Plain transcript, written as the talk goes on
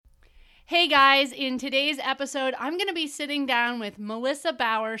Hey guys, in today's episode, I'm going to be sitting down with Melissa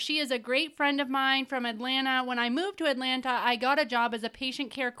Bauer. She is a great friend of mine from Atlanta. When I moved to Atlanta, I got a job as a patient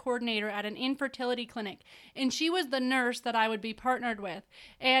care coordinator at an infertility clinic, and she was the nurse that I would be partnered with.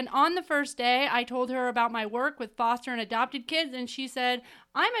 And on the first day, I told her about my work with foster and adopted kids, and she said,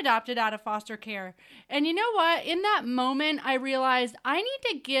 I'm adopted out of foster care. And you know what? In that moment, I realized I need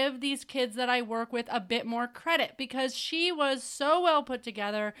to give these kids that I work with a bit more credit because she was so well put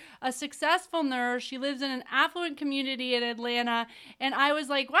together, a successful nurse. She lives in an affluent community in Atlanta. And I was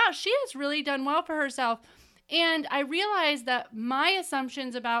like, wow, she has really done well for herself. And I realized that my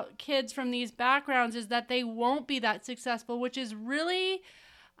assumptions about kids from these backgrounds is that they won't be that successful, which is really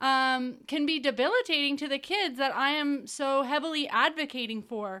can be debilitating to the kids that I am so heavily advocating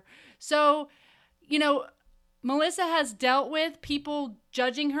for. So, you know, Melissa has dealt with people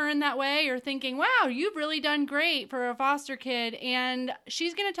judging her in that way or thinking, wow, you've really done great for a foster kid. And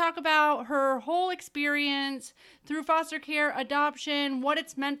she's going to talk about her whole experience through foster care, adoption, what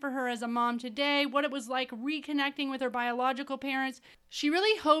it's meant for her as a mom today, what it was like reconnecting with her biological parents. She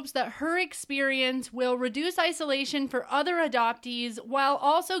really hopes that her experience will reduce isolation for other adoptees while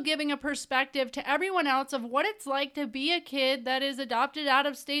also giving a perspective to everyone else of what it's like to be a kid that is adopted out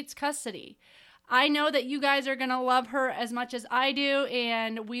of state's custody. I know that you guys are going to love her as much as I do,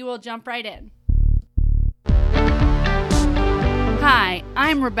 and we will jump right in. Hi,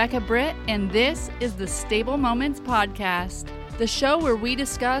 I'm Rebecca Britt, and this is the Stable Moments Podcast, the show where we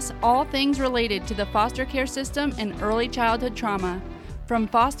discuss all things related to the foster care system and early childhood trauma, from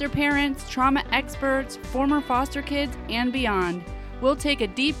foster parents, trauma experts, former foster kids, and beyond. We'll take a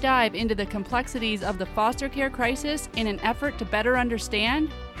deep dive into the complexities of the foster care crisis in an effort to better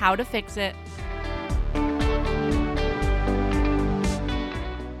understand how to fix it.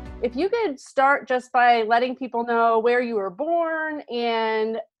 If you could start just by letting people know where you were born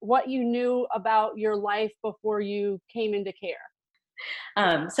and what you knew about your life before you came into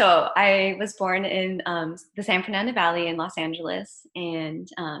care. So I was born in the San Fernando Valley in Los Angeles, and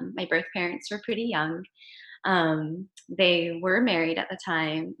my birth parents were pretty young. They were married at the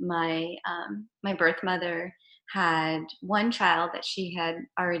time. My birth mother had one child that she had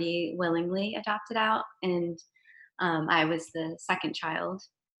already willingly adopted out, and I was the second child.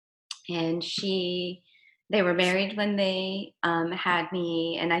 And they were married when they had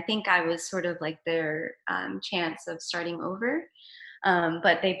me, and I think I was sort of like their chance of starting over.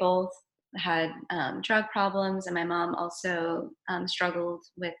 But they both had drug problems, and my mom also struggled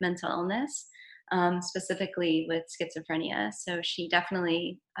with mental illness, specifically with schizophrenia. So she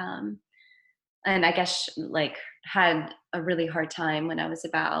definitely, and I guess like had a really hard time when I was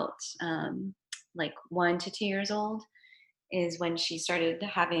about like 1 to 2 years old is when she started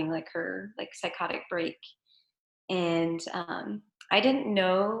having like her like psychotic break. And I didn't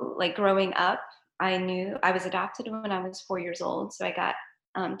know, like growing up, I knew I was adopted when I was 4 years old. So I got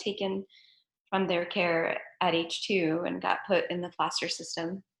taken from their care at age 2 and got put in the foster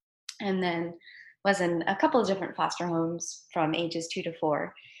system. And then was in a couple of different foster homes from ages 2 to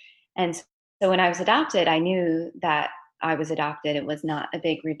 4. And so when I was adopted, I knew that I was adopted. It was not a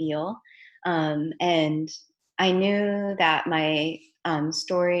big reveal. And I knew that my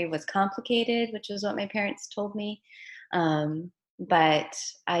story was complicated, which is what my parents told me. But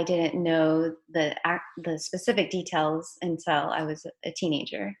I didn't know the specific details until I was a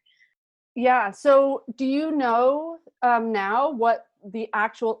teenager. Yeah. So do you know now what the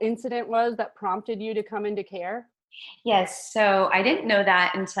actual incident was that prompted you to come into care? Yes. So I didn't know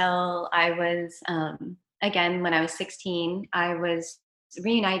that until I was, again, when I was 16, I was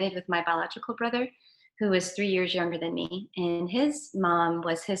reunited with my biological brother, who was 3 years younger than me. And his mom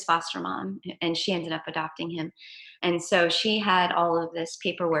was his foster mom, and she ended up adopting him. And so she had all of this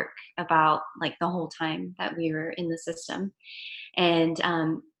paperwork about like the whole time that we were in the system. And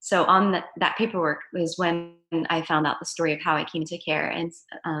so on that paperwork was when I found out the story of how I came to care. And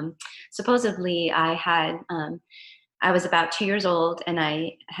supposedly I was about 2 years old, and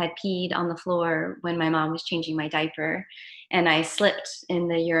I had peed on the floor when my mom was changing my diaper, and I slipped in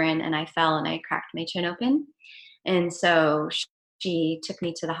the urine and I fell and I cracked my chin open. And so she took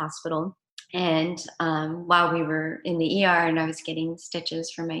me to the hospital. And while we were in the ER and I was getting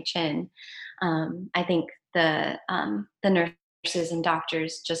stitches for my chin, I think the nurses and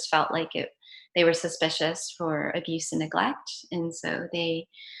doctors just felt like they were suspicious for abuse and neglect. And so they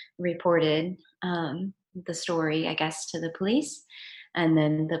reported the story, I guess, to the police. And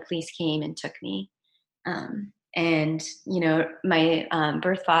then the police came and took me. And, my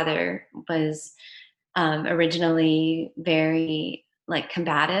birth father was originally very like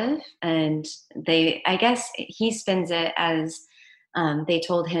combative, and I guess he spins it as They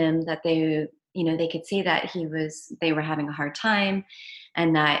told him that they could see that they were having a hard time,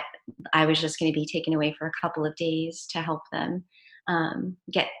 and that I was just going to be taken away for a couple of days to help them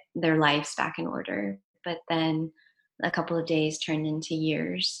get their lives back in order. But then a couple of days turned into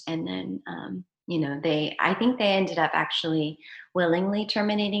years, and then I think they ended up actually willingly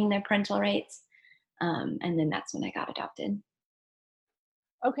terminating their parental rights, and then that's when I got adopted.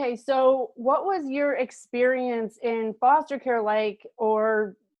 Okay, so what was your experience in foster care like,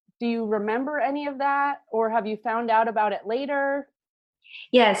 or do you remember any of that, or have you found out about it later?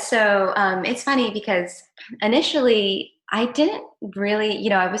 Yeah, so it's funny because initially I didn't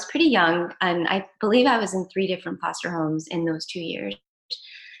really, I was pretty young, and I believe I was in three different foster homes in those 2 years.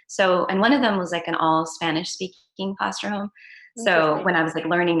 So, and one of them was like an all Spanish speaking foster home. So Interesting. when I was like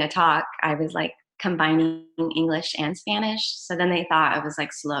learning to talk, I was like combining English and Spanish. So then they thought I was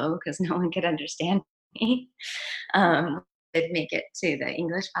like slow because no one could understand me. Did make it to the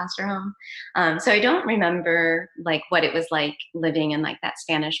English foster home. So I don't remember like what it was like living in like that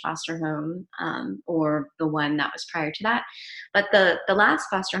Spanish foster home, or the one that was prior to that. But the last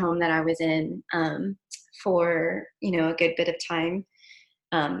foster home that I was in, for a good bit of time.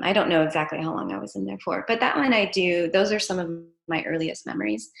 I don't know exactly how long I was in there for, but that one I do. Those are some of my earliest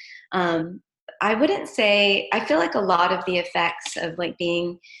memories. Um, I wouldn't say, I feel like a lot of the effects of like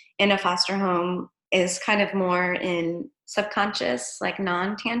being in a foster home is kind of more in subconscious, like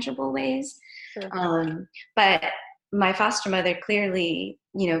non tangible ways. Sure. But my foster mother clearly,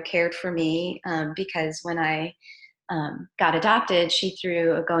 cared for me, because when I got adopted, she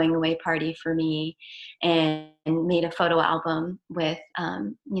threw a going away party for me and made a photo album with,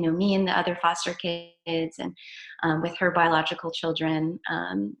 me and the other foster kids, and with her biological children.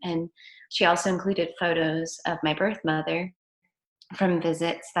 And she also included photos of my birth mother from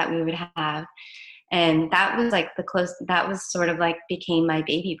visits that we would have. And that was like that was sort of like became my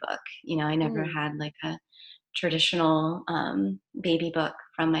baby book. I never Mm. had like a traditional baby book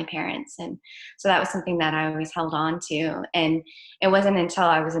from my parents. And so that was something that I always held on to. And it wasn't until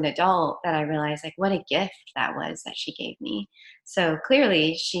I was an adult that I realized like what a gift that was that she gave me. So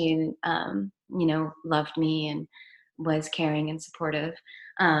clearly she, loved me and was caring and supportive.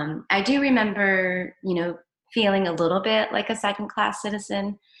 I do remember, feeling a little bit like a second class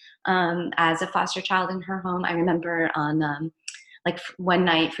citizen, as a foster child in her home. I remember on, one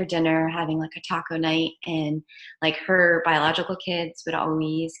night for dinner having like a taco night, and like her biological kids would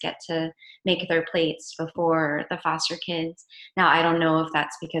always get to make their plates before the foster kids. Now I don't know if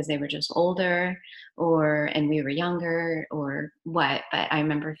that's because they were just older and we were younger or what, but I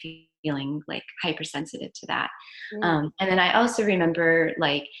remember feeling like hypersensitive to that. Mm. And then I also remember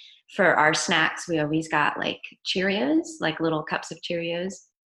like for our snacks we always got like Cheerios, like little cups of Cheerios.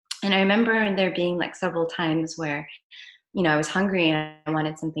 And I remember there being like several times where I was hungry and I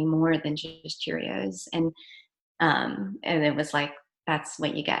wanted something more than just Cheerios. And it was like, that's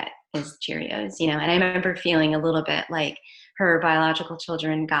what you get is Cheerios. And I remember feeling a little bit like her biological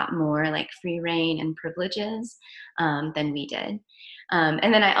children got more like free reign and privileges, than we did.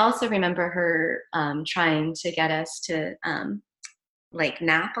 And then I also remember her, trying to get us to, like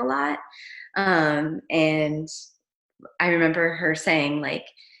nap a lot. And I remember her saying like,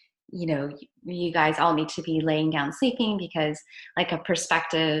 you guys all need to be laying down sleeping because like a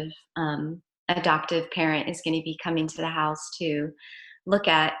prospective, adoptive parent is going to be coming to the house to look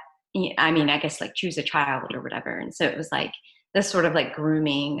at, I mean, I guess like choose a child or whatever. And so it was like this sort of like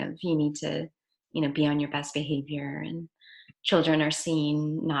grooming of you need to, be on your best behavior, and children are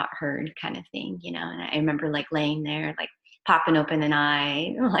seen, not heard kind of thing. And I remember like laying there, like popping open an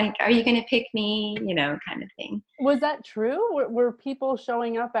eye, like, are you going to pick me, kind of thing. Was that true? Were people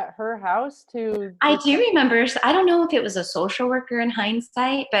showing up at her house to I do detect? remember, so I don't know if it was a social worker in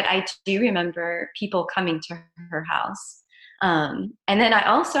hindsight, but I do remember people coming to her house. And then I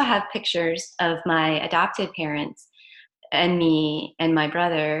also have pictures of my adopted parents and me and my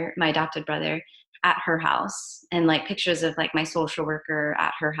brother, my adopted brother, at her house, and like pictures of like my social worker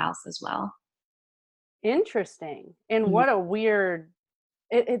at her house as well. Interesting. And Mhm. what a weird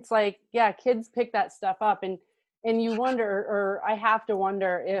it's like, yeah, kids pick that stuff up, and you wonder, or I have to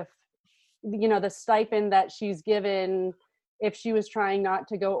wonder if the stipend that she's given, if she was trying not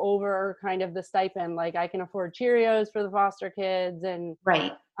to go over kind of the stipend, like I can afford Cheerios for the foster kids, and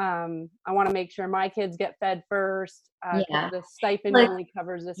Right. I want to make sure my kids get fed first, because Yeah. the stipend Like, only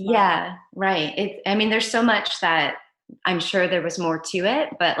covers this much. yeah, right. I mean, there's so much that I'm sure there was more to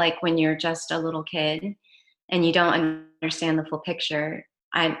it, but like when you're just a little kid and you don't understand the full picture,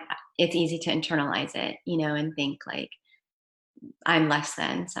 I it's easy to internalize it, and think like I'm less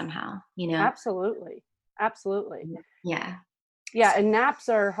than somehow. Absolutely. Absolutely. Yeah. Yeah, and naps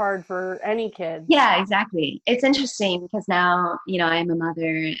are hard for any kid. Yeah, exactly. It's interesting because now, I'm a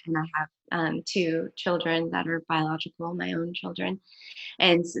mother and I have two children that are biological, my own children.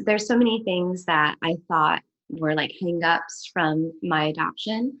 And there's so many things that I thought were like hangups from my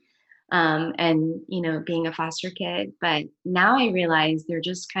adoption, and, being a foster kid. But now I realize they're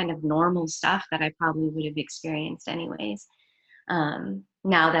just kind of normal stuff that I probably would have experienced anyways.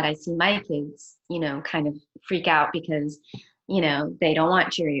 Now that I see my kids, kind of freak out because, they don't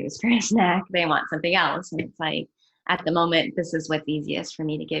want Cheerios for a snack. They want something else. And it's like, at the moment, this is what's easiest for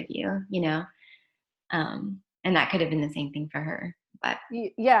me to give you. And that could have been the same thing for her. But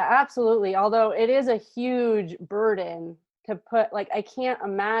Yeah, absolutely. Although it is a huge burden to put, like, I can't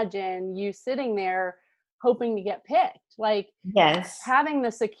imagine you sitting there hoping to get picked. Like, yes, having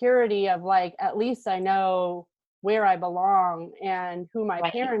the security of, like, at least I know where I belong and who my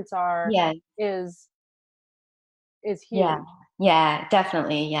right. parents are Yeah, is yeah, huge. yeah,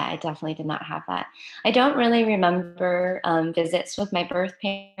 definitely. Yeah, I definitely did not have that. I don't really remember visits with my birth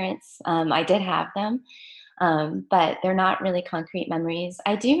parents. I did have them, but they're not really concrete memories.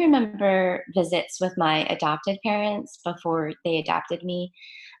 I do remember visits with my adopted parents before they adopted me.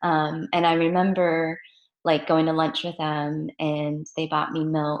 And I remember like going to lunch with them and they bought me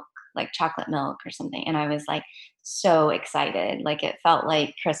milk, like chocolate milk or something. And I was like so excited. Like it felt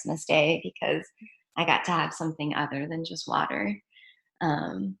like Christmas Day because I got to have something other than just water.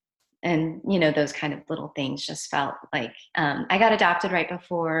 Um, and, those kind of little things just felt like I got adopted right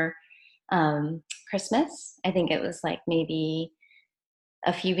before Christmas. I think it was like maybe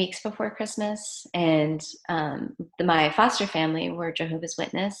a few weeks before Christmas. And my foster family were Jehovah's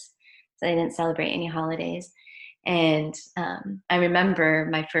Witness, so they didn't celebrate any holidays. And I remember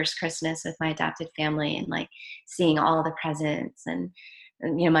my first Christmas with my adopted family and like seeing all the presents and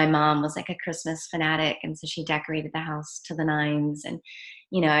my mom was like a Christmas fanatic, and so she decorated the house to the nines. And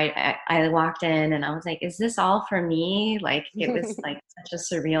I walked in and I was like, "Is this all for me?" Like it was like such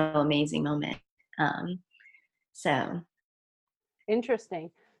a surreal, amazing moment. Um, so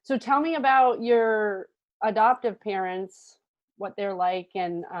Interesting. So tell me about your adoptive parents, what they're like,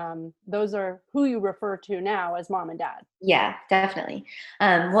 and those are who you refer to now as mom and dad. yeah, definitely.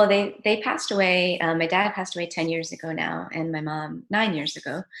 Well, they passed away. My dad passed away 10 years ago now, and my mom 9 years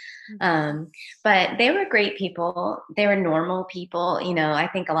ago. But they were great people. They were normal people. I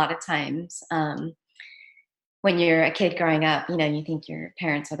think a lot of times when you're a kid growing up, you think your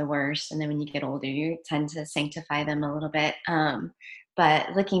parents are the worst. And then when you get older, you tend to sanctify them a little bit.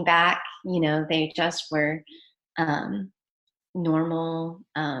 But looking back, they just were um, normal,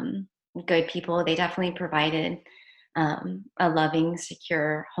 good people. They definitely provided a loving,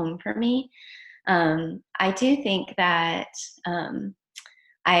 secure home for me. I do think that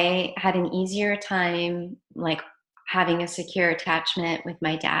I had an easier time, like having a secure attachment with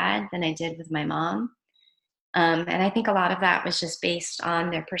my dad than I did with my mom. And I think a lot of that was just based on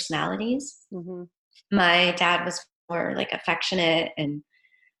their personalities. Mm-hmm. My dad was more like affectionate and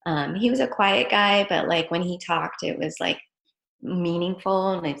he was a quiet guy, but like when he talked, it was like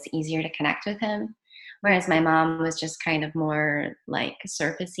meaningful and it's easier to connect with him. Whereas my mom was just kind of more like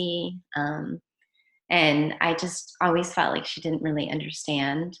surfacey. And I just always felt like she didn't really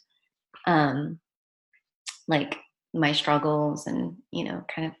understand um, like my struggles and,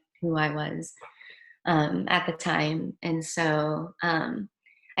 kind of who I was at the time. And so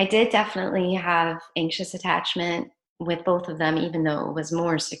I did definitely have anxious attachment with both of them, even though it was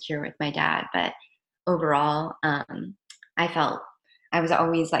more secure with my dad. But overall, I felt I was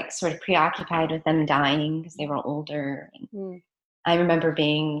always like sort of preoccupied with them dying because they were older. And Mm. I remember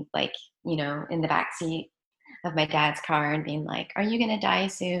being like, in the back seat of my dad's car and being like, "Are you going to die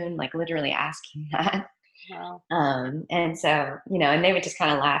soon?" Like literally asking that. Wow. And so, and they would just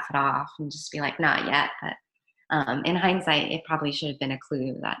kind of laugh it off and just be like, "Not yet." But in hindsight, it probably should have been a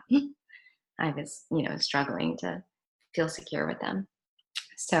clue that I was, struggling to feel secure with them.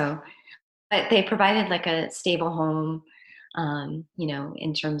 So, but they provided like a stable home,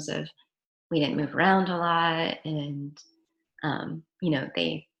 in terms of we didn't move around a lot, and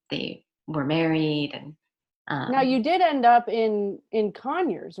they were married, and Now you did end up in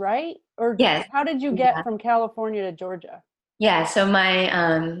Conyers, right? Or yes, how did you get yeah. from California to Georgia? Yeah, so my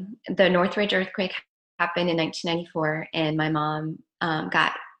the Northridge earthquake happened in 1994, and my mom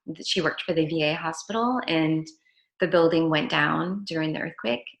she worked for the VA hospital, and the building went down during the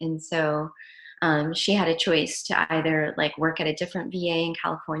earthquake, and so she had a choice to either like work at a different VA in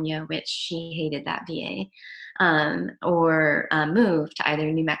California, which she hated that VA, or move to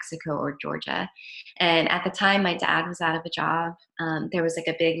either New Mexico or Georgia. And at the time, my dad was out of a job. There was like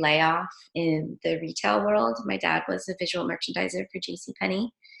a big layoff in the retail world. My dad was a visual merchandiser for JCPenney,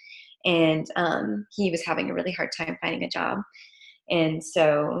 and he was having a really hard time finding a job. And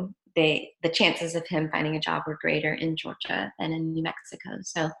so the chances of him finding a job were greater in Georgia than in New Mexico.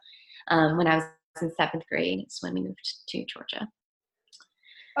 So when I was in 7th grade, it's when we moved to Georgia.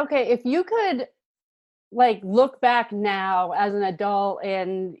 Okay, if you could like look back now as an adult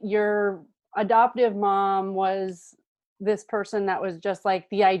and your adoptive mom was this person that was just like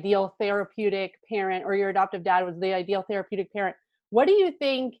the ideal therapeutic parent, or your adoptive dad was the ideal therapeutic parent, what do you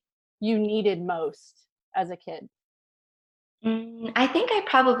think you needed most as a kid? I think I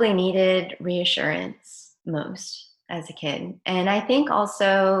probably needed reassurance most as a kid. And I think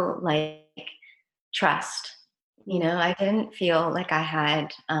also like trust. You know, I didn't feel like I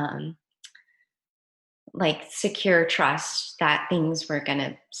had like secure trust that things were going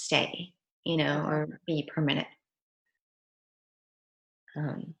to stay, you know, or be permanent.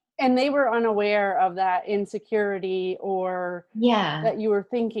 And they were unaware of that insecurity or Yeah. that you were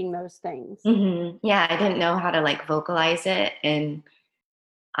thinking those things. Yeah, I didn't know how to like vocalize it. And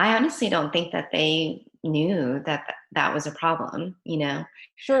I honestly don't think that they knew that that was a problem, you know.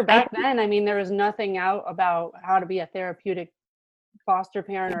 Sure, back then, I mean, there was nothing out about how to be a therapeutic foster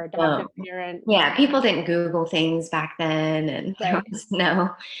parent or adoptive parent. Yeah, people didn't Google things back then, and there was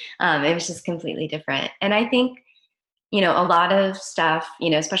it was just completely different. And I think, you know, a lot of stuff, you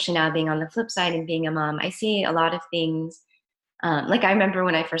know, especially now being on the flip side and being a mom, I see a lot of things. Like I remember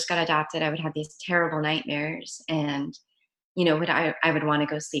when I first got adopted, I would have these terrible nightmares, and you know, I would want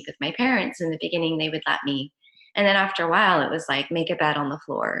to go sleep with my parents. In the beginning, they would let me, and then after a while, it was like make a bed on the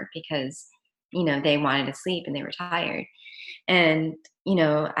floor because you know they wanted to sleep and they were tired. And you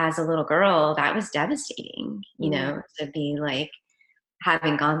know, as a little girl, that was devastating. You know, to be like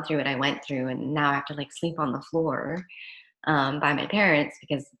having gone through what I went through, and now I have to like sleep on the floor by my parents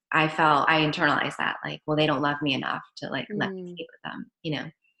because I internalized that like, well, they don't love me enough to like let me sleep with them, you know.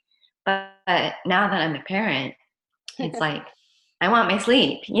 But now that I'm a parent, it's like I want my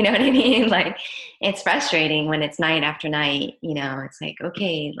sleep. You know what I mean? Like it's frustrating when it's night after night. You know, it's like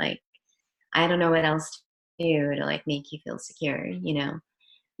okay, like I don't know what else to do to like make you feel secure. You know.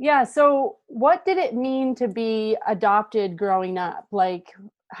 Yeah. So, what did it mean to be adopted growing up? Like,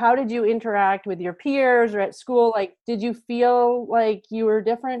 how did you interact with your peers or at school? Like, did you feel like you were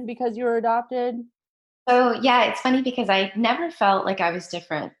different because you were adopted? So yeah, it's funny because I never felt like I was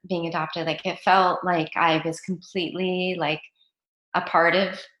different being adopted. Like it felt like I was completely like a part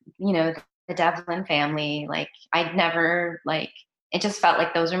of, you know, the Devlin family. Like I'd never like it just felt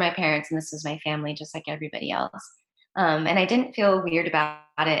like those are my parents and this is my family just like everybody else. And I didn't feel weird about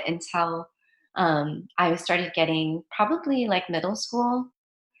it until I started getting probably like middle school.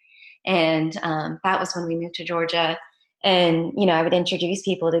 And that was when we moved to Georgia. And you know, I would introduce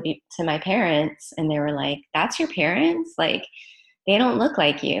people to my parents, and they were like, "That's your parents? Like, they don't look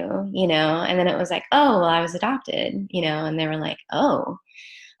like you, you know?" And then it was like, "Oh, well, I was adopted, you know?" And they were like, "Oh."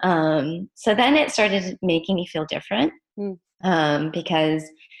 So then it started making me feel different because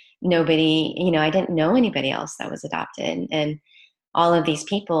nobody, you know, I didn't know anybody else that was adopted, and all of these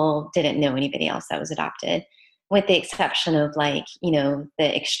people didn't know anybody else that was adopted with the exception of like, you know,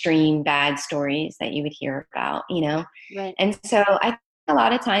 the extreme bad stories that you would hear about, you know? Right. And so I think a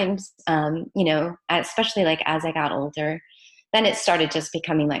lot of times, you know, especially like as I got older, then it started just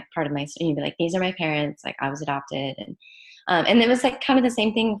becoming like part of my, you'd be like, these are my parents, like I was adopted. And it was like kind of the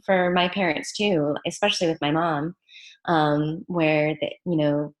same thing for my parents too, especially with my mom, where, you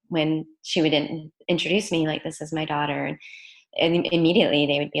know, when she would introduce me, like, this is my daughter. And immediately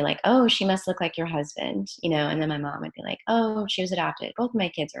they would be like, "Oh, she must look like your husband," you know, and then my mom would be like, "Oh, she was adopted. Both of my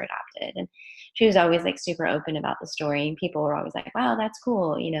kids are adopted." And she was always like super open about the story. And people were always like, "Wow, that's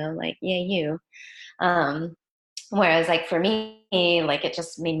cool," you know, like, "Yeah, you." Um, Whereas like for me, like it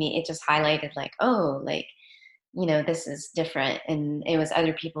just highlighted like, oh, like, you know, this is different. And it was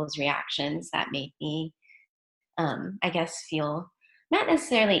other people's reactions that made me, I guess, feel not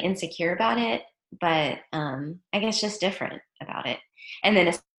necessarily insecure about it, but I guess just different about it. And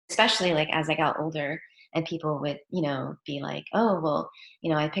then especially like as I got older and people would, you know, be like, oh, well,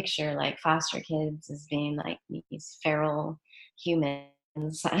 you know, I picture like foster kids as being like these feral humans,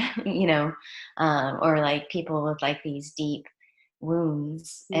 you know, or like people with like these deep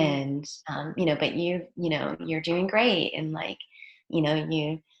wounds and, you know, but you know, you're doing great. And like, you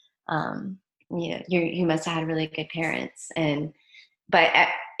know, um, you know, you must have had really good parents. And but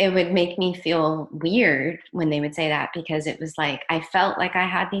it would make me feel weird when they would say that, because it was like I felt like I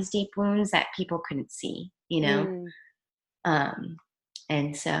had these deep wounds that people couldn't see, Mm. um,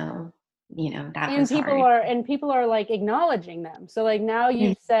 and so that And was hard. people are like acknowledging them. So like now Mm.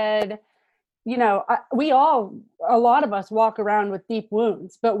 you've said, a lot of us walk around with deep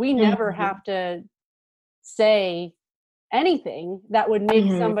wounds, but we never Mhm. have to say anything that would make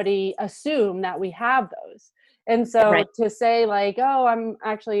Mhm. somebody assume that we have those. And so Right. to say like, oh,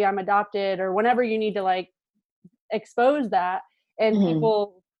 I'm adopted, or whenever you need to like expose that, and Mhm.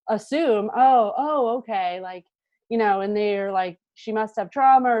 people assume, oh, okay, like, and they're like, she must have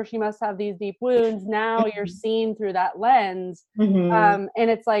trauma, or she must have these deep wounds. Now you're Mhm. seen through that lens. Mhm. And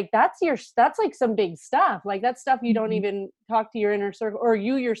it's like that's like some big stuff. Like that's stuff you don't Mhm. even talk to your inner circle, or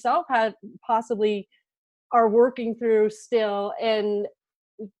you yourself had possibly are working through still. And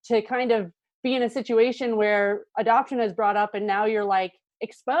to kind of be in a situation where adoption is brought up and now you're like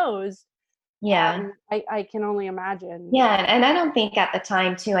exposed, Yeah. I can only imagine. Yeah, and I don't think at the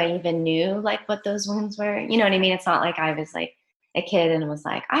time too I even knew like what those wounds were. You know what I mean? It's not like I was like a kid and was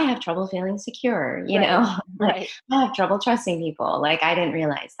like, I have trouble feeling secure, Right, like right. I have trouble trusting people. Like I didn't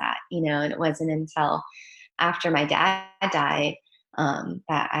realize that, and it wasn't until after my dad died,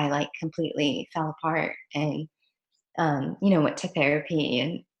 that I like completely fell apart and went to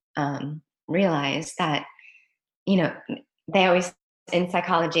therapy and realized that, you know, they always in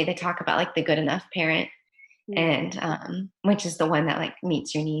psychology they talk about like the good enough parent, Mm, and which is the one that like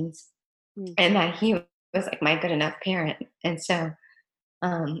meets your needs, mm. and that he was like my good enough parent. And so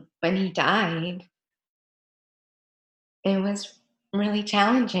when he died, it was really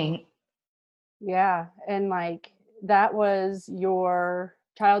challenging. Yeah, and like that was your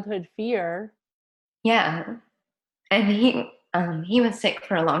childhood fear. Yeah, and he was sick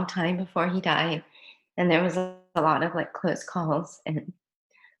for a long time before he died, and there was a lot of like close calls. And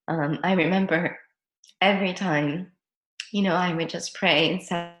I remember every time, I would just pray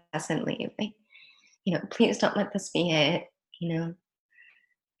incessantly, like, please don't let this be it. you know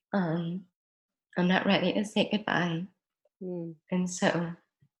um I'm not ready to say goodbye. Mm, And so,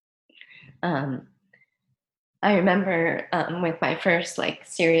 um, I remember with my first like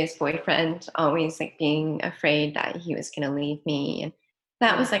serious boyfriend, always like being afraid that he was going to leave me, and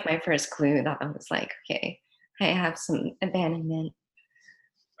that mm. was like my first clue that I was like, okay, I have some abandonment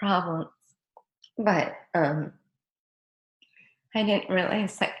problems. But I didn't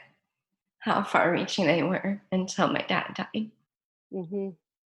realize like how far-reaching they were until my dad died. Mhm.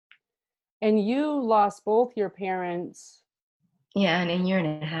 And you lost both your parents. Yeah, in a year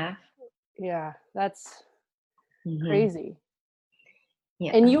and a half. Yeah, that's Hmm. crazy.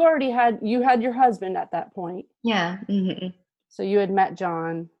 And Yeah, you had your husband at that point. yeah, So you had met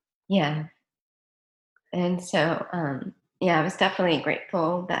John. yeah. And so, yeah, I was definitely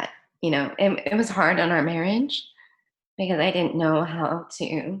grateful that, it was hard on our marriage because I didn't know how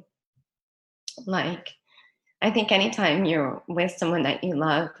to, like, I think anytime you're with someone that you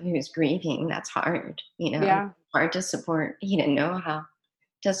love who's grieving, that's hard, Yeah. hard to support. He didn't know how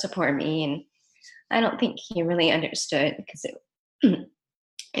to support me. And I don't think he really understood because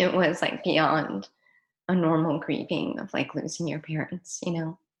it was like beyond a normal grieving of like losing your parents.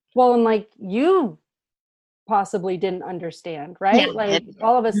 Well, and like you possibly didn't understand, Yeah. right? Like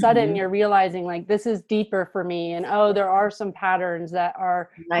all of a sudden Mhm. you're realizing like this is deeper for me, and oh, there are some patterns that are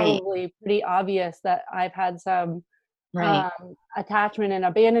Right. probably pretty obvious that I've had some Right. attachment and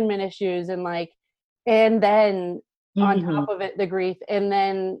abandonment issues, and like, and then on Hmm. top of it the grief, and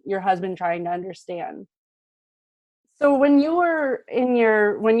then your husband trying to understand. So when you were in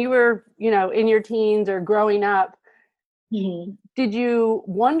your teens or growing up, Hmm. did you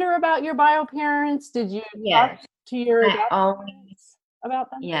wonder about your bio parents? Did you talk Yes. to your I adopted always parents about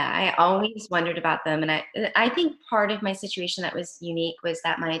them? Yeah, I always wondered about them, and I think part of my situation that was unique was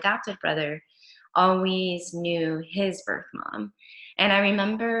that my adopted brother always knew his birth mom. And I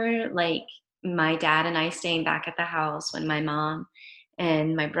remember like my dad and I staying back at the house when my mom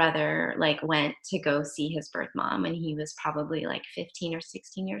and my brother like went to go see his birth mom when he was probably like 15 or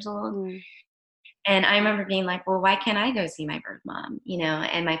 16 years old. Mm, And I remember being like, well, why can't I go see my birth mom?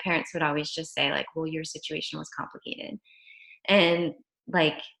 And my parents would always just say like, well, your situation was complicated. And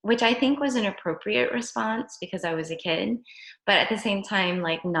like, which I think was an appropriate response because I was a kid, but at the same time,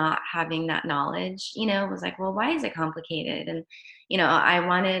 like not having that knowledge, was like, well, why is it complicated? And I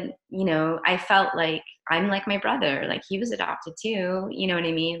wanted, I felt like I'm like my brother, like he was adopted too, you know what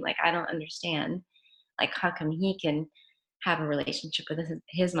I mean? Like I don't understand, like how come he can have a relationship with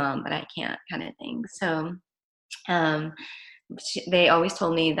his mom but I can't, kind of thing. So um they always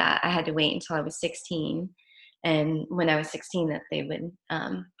told me that I had to wait until I was 16 And when I was 16, that they would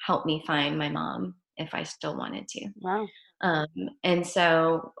help me find my mom if I still wanted to. Wow. Um, and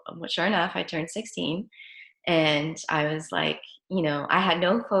so, sure enough, I turned 16, and I was like, I had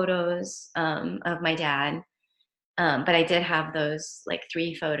no photos of my dad, but I did have those like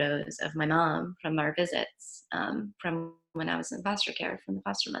 3 photos of my mom from our visits from when I was in foster care from the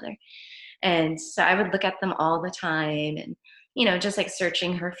foster mother. And so I would look at them all the time, and, just like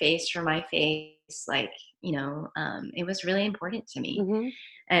searching her face for my face, like, it was really important to me. Mm-hmm.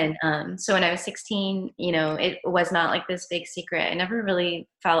 And so when I was 16, it was not like this big secret. I never really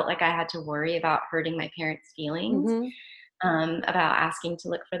felt like I had to worry about hurting my parents' feelings Mm-hmm. about asking to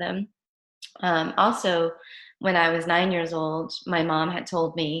look for them. Also, when I was 9 years old, my mom had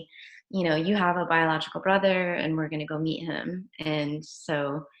told me, you have a biological brother and we're going to go meet him. And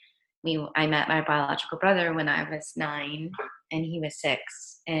so I met my biological brother when I was 9 and he was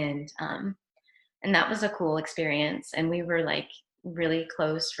 6. And that was a cool experience. And we were like really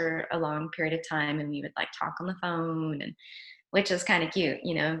close for a long period of time. And we would like talk on the phone, and which is kind of cute,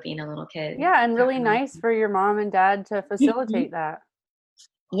 being a little kid. Yeah, and really talking on the nice for your mom and dad to phone. facilitate that.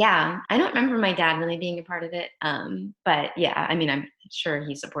 Yeah, I don't remember my dad really being a part of it. But yeah, I mean, I'm sure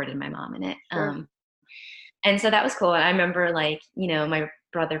he supported my mom in it. Sure. And so that was cool. And I remember like, my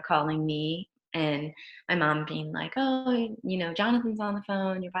brother calling me and my mom being like, oh, Jonathan's on the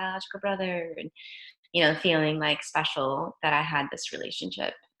phone, your biological brother. And, feeling like special that I had this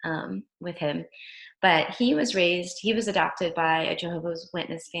relationship with him. But he was adopted by a Jehovah's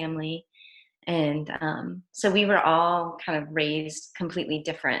Witness family. And so we were all kind of raised completely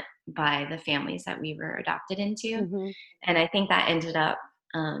different by the families that we were adopted into. Mm-hmm. And I think that ended up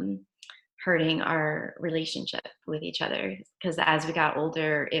hurting our relationship with each other, because as we got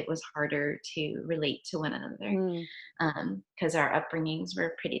older, it was harder to relate to one another because our upbringings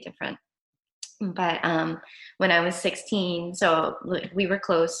were pretty different. But when I was 16, so we were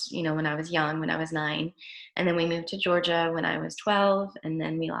close, when I was young, when I was 9. And then we moved to Georgia when I was 12, and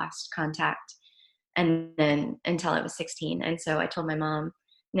then we lost contact. And then until I was 16. And so I told my mom,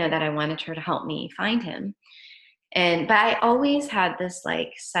 that I wanted her to help me find him. But I always had this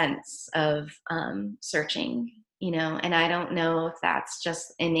like sense of searching, and I don't know if that's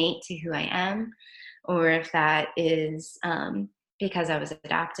just innate to who I am, or if that is because I was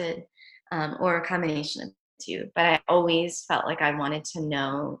adopted, or a combination of the two. But I always felt like I wanted to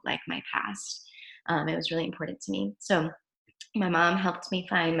know like my past. It was really important to me. So my mom helped me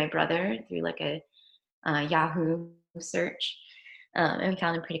find my brother through like a Yahoo search. And we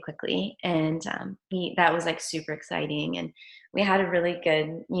found him pretty quickly. And that was like super exciting. And we had a really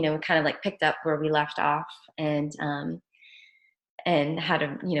good, kind of like picked up where we left off, and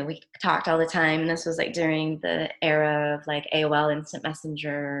had we talked all the time. And this was like during the era of like AOL Instant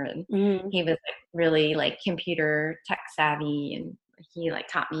Messenger. And he was like really like computer tech savvy, and he like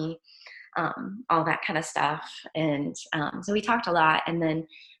taught me all that kind of stuff. And so we talked a lot. And then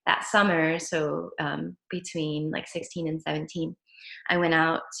that summer, so between like 16 and 17, I went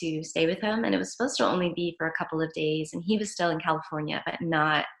out to stay with him, and it was supposed to only be for a couple of days, and he was still in California, but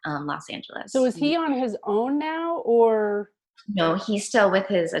not Los Angeles. So is he on his own now, or? No, he's still with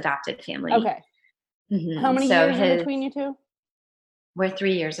his adopted family. Okay. Mm-hmm. How many years in between you two? We're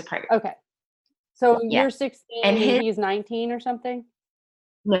 3 years apart. Okay. So you're 16 and he's 19 or something?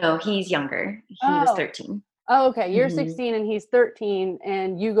 No, he's younger. He was 13. Oh, okay. You're 16 and he's 13,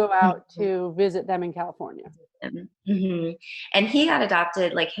 and you go out to visit them in California. Mm-hmm. And he got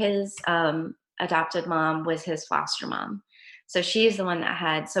adopted, like his adopted mom was his foster mom. So she's the one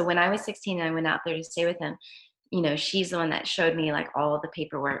that so when I was 16 and I went out there to stay with him, she's the one that showed me like all the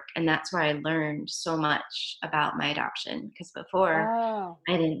paperwork. And that's where I learned so much about my adoption, because before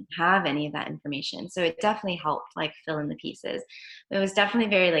I didn't have any of that information. So it definitely helped like fill in the pieces. It was definitely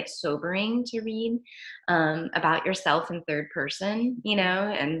very like sobering to read about yourself in third person,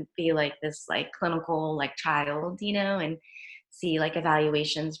 and be like this like clinical like child, and see like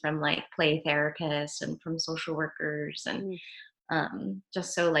evaluations from like play therapists and from social workers, and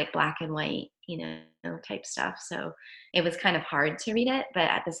just so like black and white, type stuff. So it was kind of hard to read it, but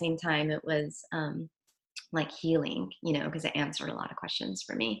at the same time it was like healing, because it answered a lot of questions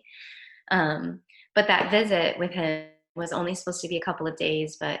for me. But that visit with him was only supposed to be a couple of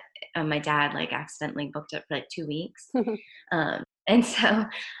days, but my dad like accidentally booked it for like 2 weeks. And so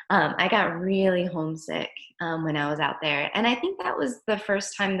I got really homesick when I was out there. And I think that was the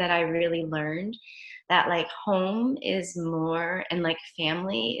first time that I really learned that like home is more, and like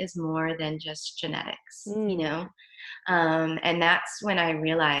family is more than just genetics, and that's when I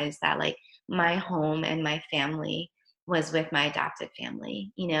realized that like my home and my family was with my adopted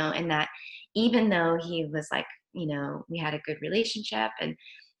family, and that even though he was like, we had a good relationship and,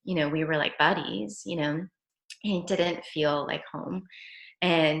 we were like buddies, he didn't feel like home.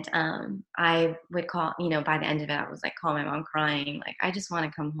 And I would call, by the end of it, I was like, call my mom crying, like, I just want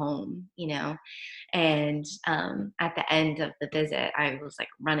to come home, And at the end of the visit, I was like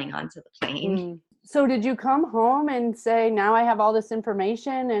running onto the plane. So did you come home and say, now I have all this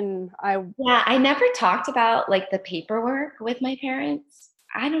information and Yeah, I never talked about like the paperwork with my parents.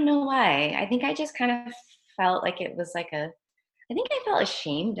 I don't know why. I think I just kind of felt like it was like I think I felt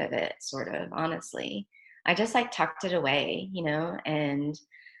ashamed of it, sort of, honestly. I just like tucked it away, and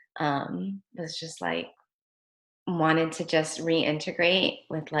was just like wanted to just reintegrate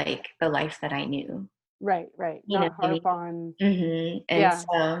with like the life that I knew. Right. Not Maybe. harp on. And Yeah.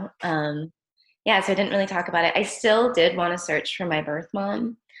 so, yeah, so I didn't really talk about it. I still did want to search for my birth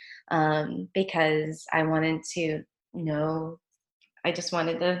mom, because I wanted to know, I just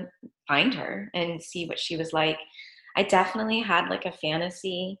wanted to find her and see what she was like. I definitely had like a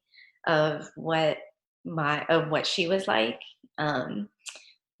fantasy of what she was like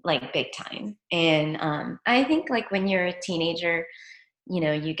big time. And I think like when you're a teenager,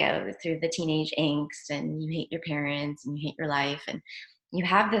 you go through the teenage angst and you hate your parents and you hate your life. And you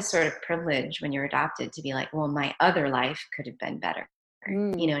have this sort of privilege when you're adopted to be like, well, my other life could have been better.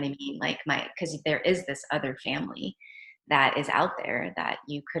 You know what I mean? Like because there is this other family that is out there that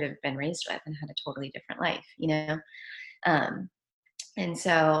you could have been raised with and had a totally different life. Um, and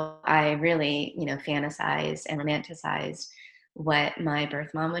so I really, fantasized and romanticized what my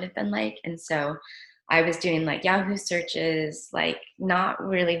birth mom would have been like. And so I was doing like Yahoo searches, like not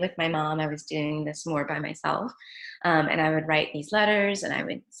really with my mom. I was doing this more by myself. And I would write these letters and I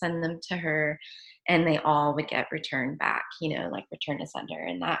would send them to her and they all would get returned back, like return to sender.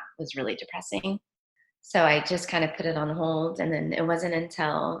 And that was really depressing. So I just kind of put it on hold. And then it wasn't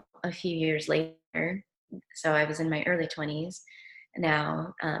until a few years later, so I was in my early 20s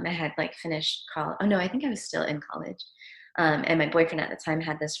now. I had like finished college. Oh no, I think I was still in college. And my boyfriend at the time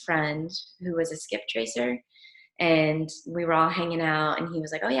had this friend who was a skip tracer. And we were all hanging out and he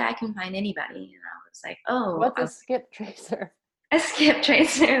was like, oh yeah, I can find anybody. And I was like, oh, What's a skip tracer? A skip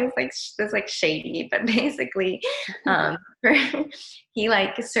tracer. It was like shady, but basically, for, he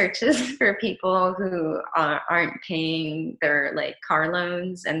like searches for people who aren't paying their like car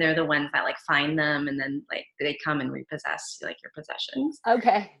loans, and they're the ones that like find them, and then like they come and repossess like your possessions.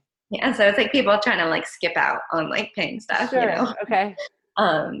 Okay. Yeah, so it's like people trying to like skip out on like paying stuff, Sure. Okay.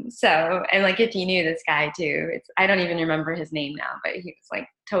 So, and like if you knew this guy too, I don't even remember his name now, but he was like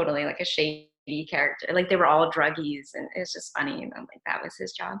totally like a shady character. Like they were all druggies and it's just funny. And I'm like, that was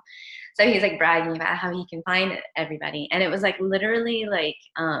his job. So he's like bragging about how he can find everybody. And it was like literally like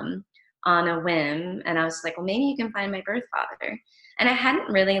on a whim. And I was like, well, maybe you can find my birth father. And I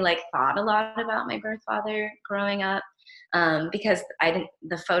hadn't really like thought a lot about my birth father growing up. Because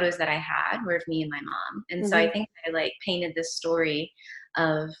the photos that I had were of me and my mom. And so I think I like painted this story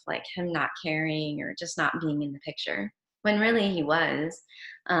of like him not caring or just not being in the picture when really he was.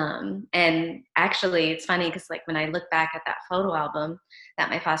 And actually it's funny because like when I look back at that photo album that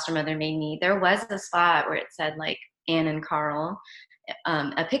my foster mother made me, there was a spot where it said like Anne and Carl,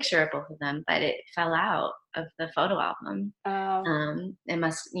 a picture of both of them, but it fell out of the photo album. It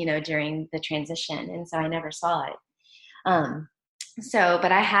must, during the transition. And so I never saw it.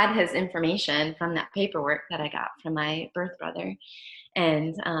 But I had his information from that paperwork that I got from my birth brother.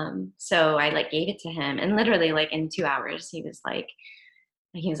 And so I like gave it to him, and literally like in 2 hours he was like,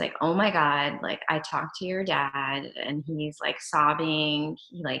 oh my God, like I talked to your dad and he's like sobbing.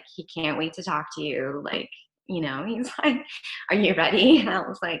 He can't wait to talk to you. Like, he's like, are you ready? And I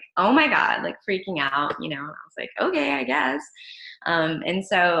was like, oh my God, like freaking out, and I was like, okay, I guess. And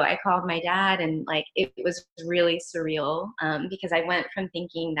so I called my dad and like, it was really surreal, because I went from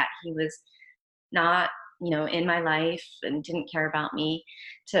thinking that he was not, in my life and didn't care about me,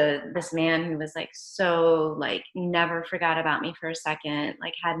 to this man who was like, so like never forgot about me for a second,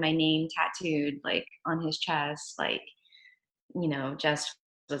 like had my name tattooed like on his chest, like, just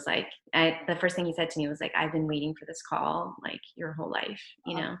was like, the first thing he said to me was like, I've been waiting for this call like your whole life,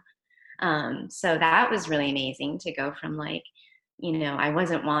 so that was really amazing to go from like, I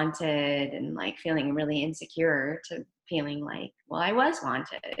wasn't wanted and like feeling really insecure to feeling like, well, I was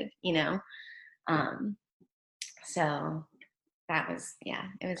wanted, so that was, yeah,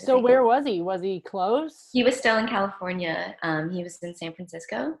 it was. So where was he? Was he close? He was still in California. He was in San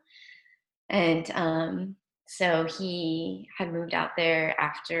Francisco. And so he had moved out there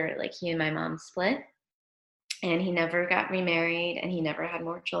after like he and my mom split, and he never got remarried and he never had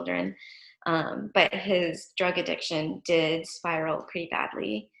more children. But his drug addiction did spiral pretty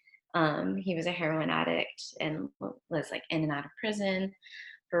badly. He was a heroin addict and was like in and out of prison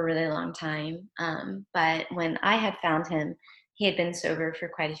for a really long time. But when I had found him, he had been sober for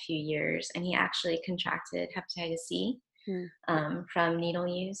quite a few years, and he actually contracted hepatitis C from needle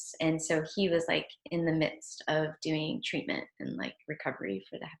use. And so he was like in the midst of doing treatment and like recovery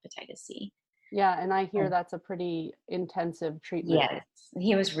for the hepatitis C. Yeah, and I hear that's a pretty intensive treatment. Yes,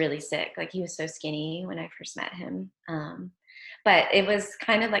 he was really sick. Like he was so skinny when I first met him. But it was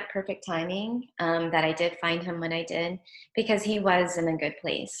kind of like perfect timing that I did find him when I did, because he was in a good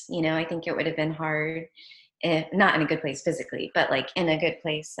place. You know, I think it would have been hard if not in a good place physically, but like in a good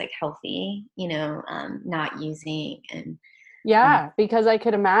place, like healthy, you know, not using and yeah, because I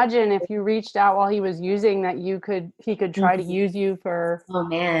could imagine if you reached out while he was using that he could try to use you for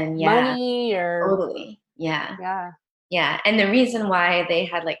money or totally. Yeah. And the reason why they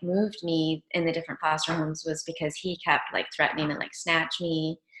had like moved me in the different foster homes was because he kept like threatening to like snatch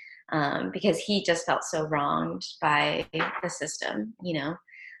me, because he just felt so wronged by the system, you know.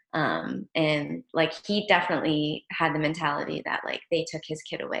 And like he definitely had the mentality that like they took his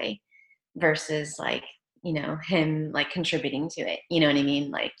kid away versus like, you know, him like contributing to it. You know what I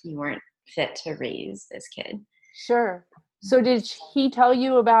mean? Like you weren't fit to raise this kid. Sure. So did he tell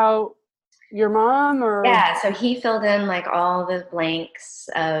you about your mom or? Yeah, so he filled in like all the blanks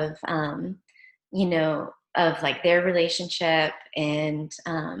of, you know, of like their relationship, and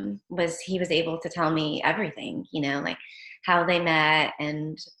he was able to tell me everything, you know, like how they met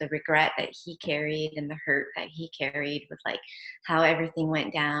and the regret that he carried and the hurt that he carried with like how everything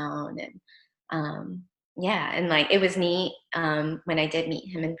went down. And yeah, and like it was neat when I did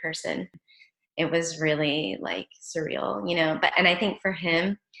meet him in person. It was really like surreal, you know, and I think for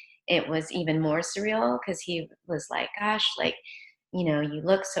him it was even more surreal because he was like, gosh, like, you know, you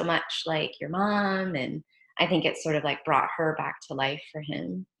look so much like your mom. And I think it sort of like brought her back to life for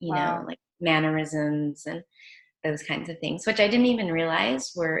him, you know, like mannerisms and those kinds of things, which I didn't even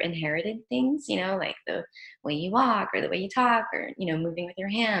realize were inherited things, you know, like the way you walk or the way you talk or, you know, moving with your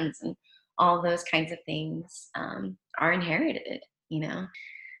hands and all those kinds of things are inherited, you know.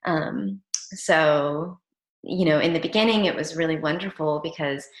 So, you know, in the beginning, it was really wonderful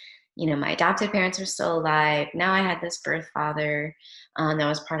because, you know, my adopted parents were still alive. Now I had this birth father that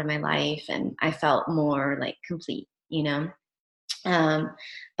was part of my life, and I felt more like complete, you know.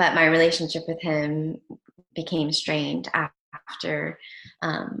 But my relationship with him became strained after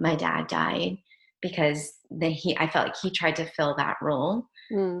my dad died, because I felt like he tried to fill that role.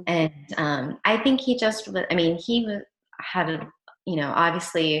 And I think he just, I mean, had a, you know,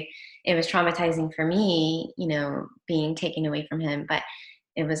 obviously it was traumatizing for me, you know, being taken away from him, but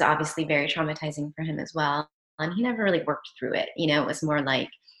it was obviously very traumatizing for him as well. And he never really worked through it. You know, it was more like,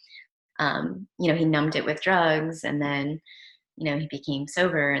 you know, he numbed it with drugs, and then, you know, he became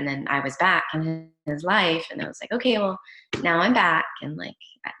sober, and then I was back in his life, and I was like, okay, well, now I'm back. And like,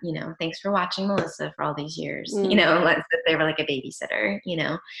 you know, thanks for watching Melissa for all these years, you know, they were like a babysitter, you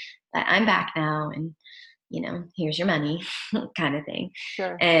know, but I'm back now, and, you know, here's your money kind of thing.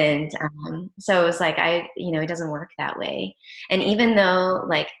 Sure. And so it was like, you know, it doesn't work that way. And even though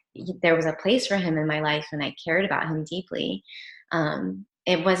like there was a place for him in my life and I cared about him deeply,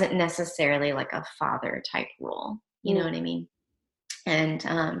 it wasn't necessarily like a father type role, you know what I mean? And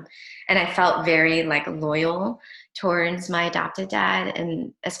I felt very like loyal towards my adopted dad,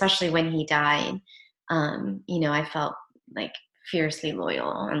 and especially when he died, you know, I felt like fiercely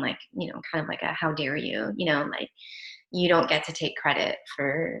loyal and like, you know, kind of like a how dare you, you know, like you don't get to take credit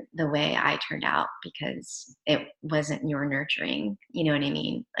for the way I turned out because it wasn't your nurturing, you know what I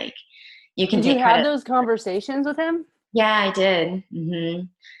mean? Like you can take credit. Did you have those conversations with him? Yeah, I did.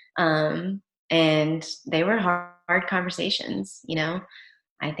 And they were hard conversations, you know.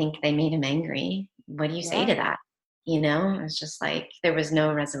 I think they made him angry. What do you say to that? You know, it was just like there was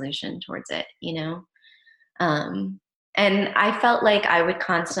no resolution towards it, you know. And I felt like I would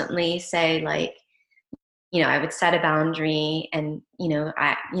constantly say like, you know, I would set a boundary, and, you know,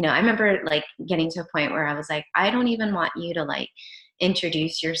 I remember like getting to a point where I was like, I don't even want you to like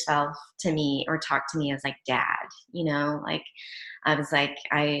introduce yourself to me or talk to me as like dad, you know, like I was like,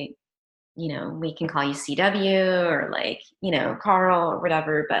 you know, we can call you CW or like, you know, Carl or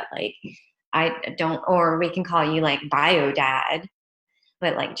whatever, but like I don't, or we can call you like bio dad,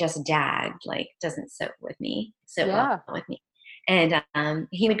 but like just dad, like doesn't sit well with me. And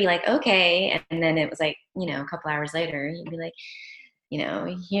he would be like, okay. And then it was like, you know, a couple hours later, he'd be like,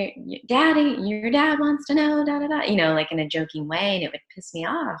 here, daddy, your dad wants to know, da, da, da, like in a joking way. And it would piss me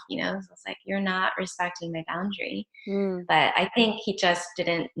off, so it's like, you're not respecting my boundary. But I think he just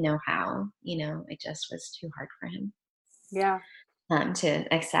didn't know how, it just was too hard for him. Yeah.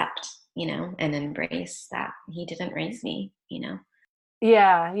 To accept, and embrace that he didn't raise me,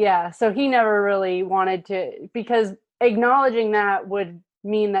 Yeah. So he never really wanted to, because acknowledging that would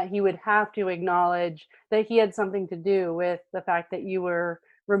mean that he would have to acknowledge that he had something to do with the fact that you were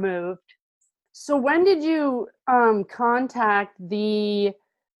removed. So when did you contact the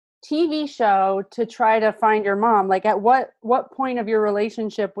TV show to try to find your mom? Like at what point of your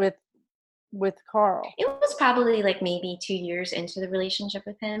relationship with Carl? It was probably like maybe 2 years into the relationship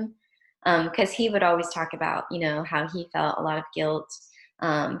with him, because he would always talk about, how he felt a lot of guilt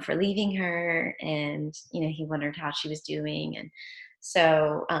for leaving her, and he wondered how she was doing. And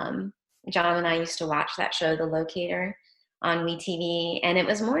so John and I used to watch that show, The Locator, on WeTV, and it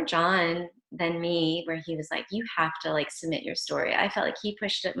was more John than me, where he was like, you have to like submit your story. I felt like he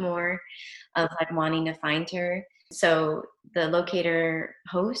pushed it more of like wanting to find her. So the Locator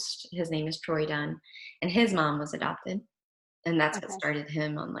host, his name is Troy Dunn, and his mom was adopted. And that's what started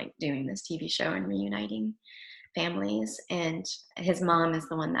him on like doing this TV show and reuniting families. And his mom is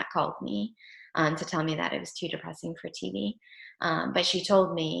the one that called me to tell me that it was too depressing for TV. But she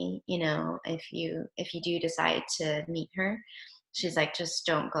told me, if you do decide to meet her, she's like, just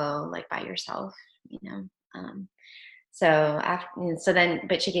don't go like by yourself,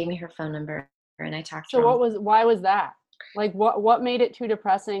 but she gave me her phone number, and I talked to her. Why was that? Like what made it too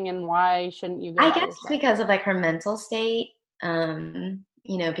depressing, and why shouldn't you go? I guess because of like her mental state,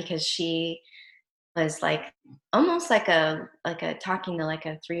 because she was like almost like a talking to like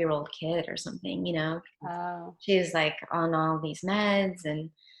a 3-year-old kid or something, She was like on all these meds, and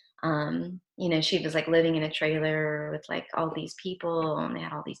she was like living in a trailer with like all these people, and they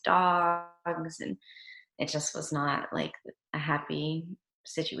had all these dogs, and it just was not like a happy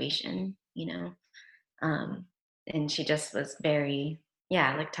situation, and she just was very,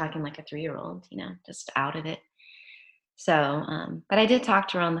 like talking like a 3-year-old, just out of it. So, but I did talk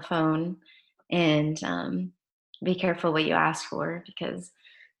to her on the phone, and be careful what you ask for, because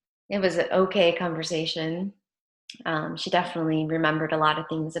it was an okay conversation. She definitely remembered a lot of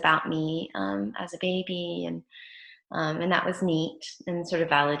things about me as a baby, and that was neat and sort of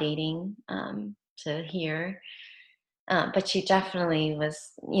validating to hear. But she definitely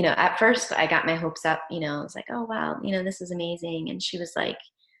was, at first I got my hopes up, I was like, oh, wow, this is amazing. And she was like,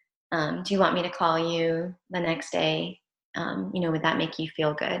 do you want me to call you the next day? Would that make you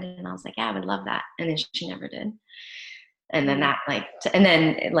feel good? And I was like, yeah, I would love that. And then she never did. And then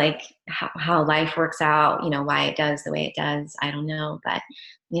how life works out, why it does the way it does, I don't know. But,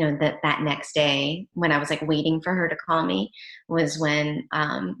 that next day when I was like waiting for her to call me was when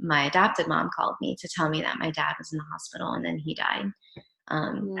my adopted mom called me to tell me that my dad was in the hospital, and then he died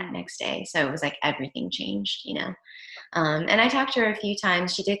that next day. So it was like everything changed, and I talked to her a few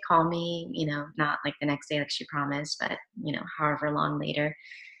times. She did call me, not like the next day like she promised, but, however long later.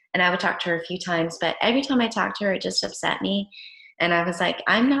 And I would talk to her a few times, but every time I talked to her, it just upset me. And I was like,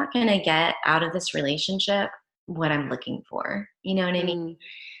 I'm not going to get out of this relationship what I'm looking for. You know what I mean?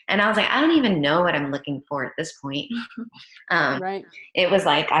 And I was like, I don't even know what I'm looking for at this point. Right. It was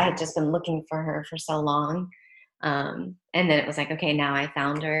like I had just been looking for her for so long. And then it was like, okay, now I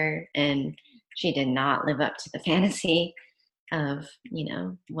found her, and she did not live up to the fantasy of,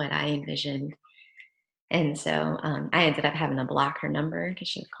 what I envisioned. And so I ended up having to block her number because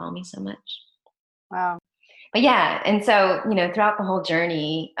she would call me so much. Wow. But yeah, and so, throughout the whole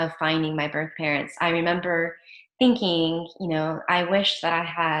journey of finding my birth parents, I remember thinking, I wish that I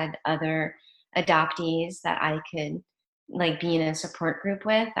had other adoptees that I could like be in a support group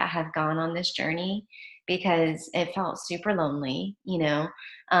with that have gone on this journey, because it felt super lonely.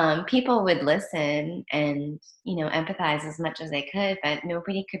 People would listen and, empathize as much as they could, but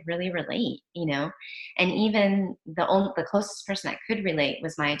nobody could really relate, and even the closest person that could relate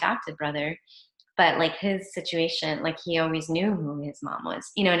was my adopted brother. But like his situation, like he always knew who his mom was,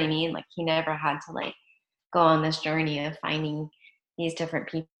 you know what I mean? Like he never had to like go on this journey of finding these different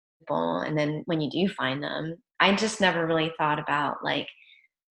people. And then when you do find them, I just never really thought about like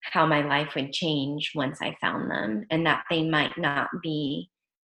how my life would change once I found them, and that they might not be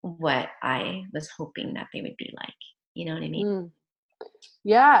what I was hoping that they would be like. You know what I mean?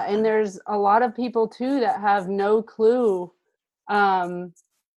 Yeah. And there's a lot of people too that have no clue.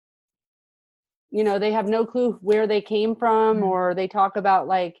 They have no clue where they came from, or they talk about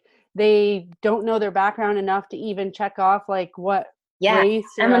like they don't know their background enough to even check off like what Yeah. race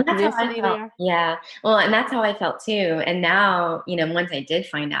or I mean, that's how I ethnicity they felt. are? Yeah. Well, and that's how I felt too. And now, once I did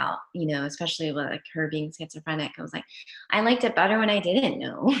find out, especially with like her being schizophrenic, I was like, I liked it better when I didn't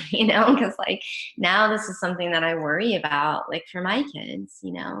know, because like now this is something that I worry about, like for my kids,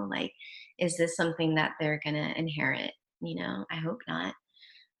 like, is this something that they're going to inherit? I hope not.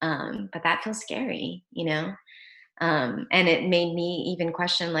 But that feels scary, and it made me even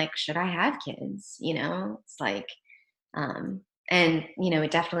question, like, should I have kids? It's like, um, and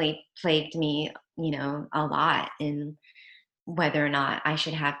it definitely plagued me, a lot in whether or not I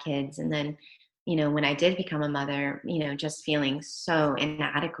should have kids. And then, when I did become a mother, just feeling so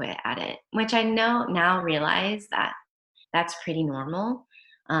inadequate at it, which I know now realize that that's pretty normal,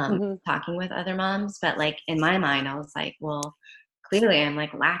 Hmm. talking with other moms. But like in my mind, I was like, well, clearly I'm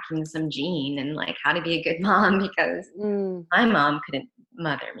like lacking some gene and like how to be a good mom because Mm. my mom couldn't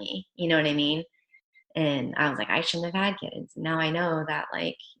mother me. You know what I mean? And I was like, I shouldn't have had kids. Now I know that,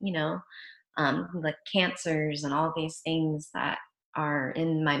 like, like cancers and all these things that are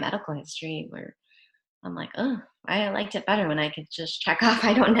in my medical history where I'm like, oh, I liked it better when I could just check off,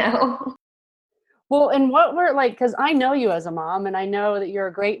 I don't know. Well, and what were like, because I know you as a mom and I know that you're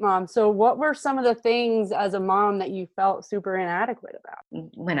a great mom. So, what were some of the things as a mom that you felt super inadequate about?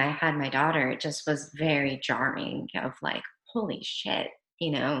 When I had my daughter, it just was very jarring of like, holy shit,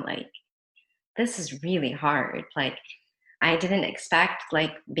 like this is really hard. Like, I didn't expect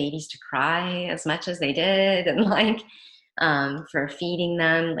like babies to cry as much as they did, and like for feeding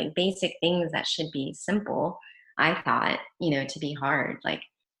them, like basic things that should be simple, I thought, to be hard. Like,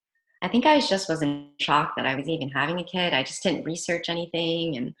 I think I was in shock that I was even having a kid. I just didn't research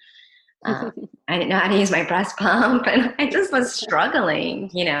anything, and I didn't know how to use my breast pump, and I just was struggling,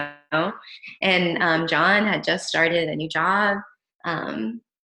 And John had just started a new job, um,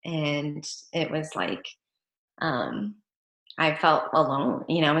 and it was like, um, I felt alone.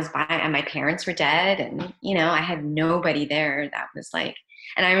 I was by, and my parents were dead, and I had nobody there that was like.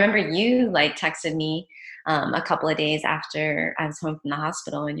 And I remember you like texted me a couple of days after I was home from the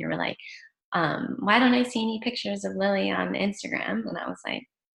hospital, and you were like, "Why don't I see any pictures of Lily on Instagram?" And I was like,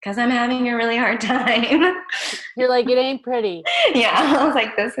 "Because I'm having a really hard time." You're like, it ain't pretty. Yeah, I was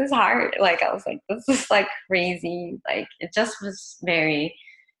like, "This is hard." Like, I was like, "This is like crazy." Like, it just was very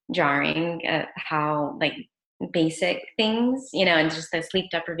jarring at how like basic things, and just the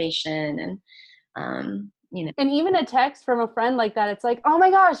sleep deprivation and And even a text from a friend like that, it's like, oh my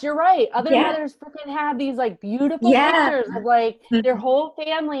gosh, you're right. Other yeah, mothers freaking have these like beautiful yeah, pictures of like their mhm, whole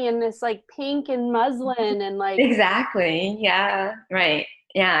family in this like pink and muslin and like, exactly. Yeah, right.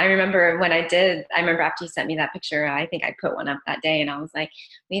 Yeah, I remember after you sent me that picture, I think I put one up that day and I was like,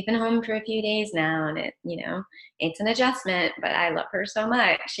 we've been home for a few days now and it's an adjustment, but I love her so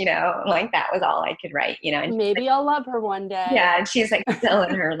much, like that was all I could write, and maybe I'll love her one day. yeah, and she's like still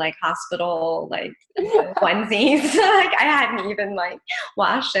in her like hospital like onesies. Like I hadn't even like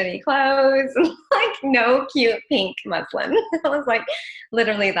washed any clothes, like no cute pink muslin. It was like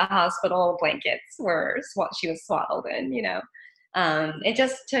literally the hospital blankets were what she was swaddled in. It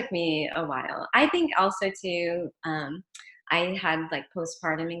just took me a while. I think also too, I had like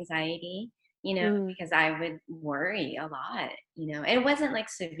postpartum anxiety. Mm. Because I would worry a lot. It wasn't like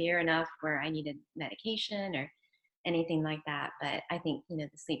severe enough where I needed medication or anything like that. But I think, the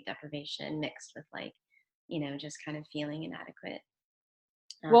sleep deprivation mixed with like, just kind of feeling inadequate.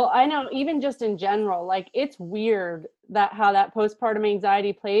 Well, Um, I know even just in general, like it's weird that how that postpartum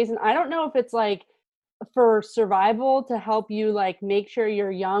anxiety plays. And I don't know if it's like for survival to help you like make sure your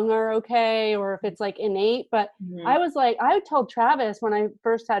young are okay or if it's like innate. But mhm. I was like, I told Travis when I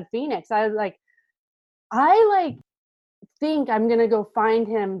first had Phoenix, I was like, I like think I'm gonna go find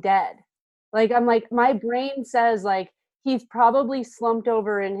him dead. Like, I'm like, my brain says, like, he's probably slumped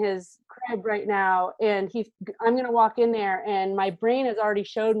over in his crib right now, and I'm gonna walk in there, and my brain has already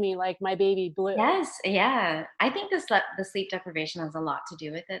showed me, like, my baby blue. Yes, yeah. I think the sleep deprivation has a lot to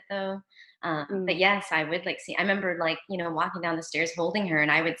do with it though. But Mm. yes, I would like see. I remember like walking down the stairs holding her,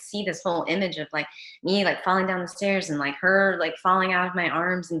 and I would see this whole image of like me like falling down the stairs and like her like falling out of my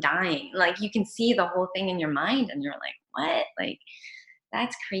arms and dying. Like you can see the whole thing in your mind, and you're like, what? Like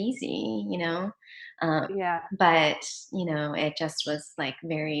that's crazy. Um, Yeah. but it just was like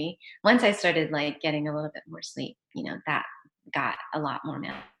very. Once I started like getting a little bit more sleep, that got a lot more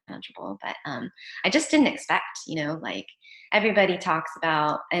manageable. But I just didn't expect, like everybody talks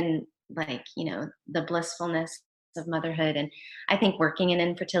about and like, the blissfulness of motherhood. And I think working in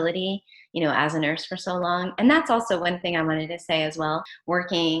infertility, as a nurse for so long, and that's also one thing I wanted to say as well,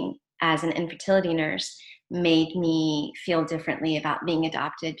 working as an infertility nurse, made me feel differently about being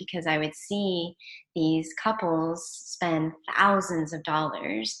adopted, because I would see these couples spend thousands of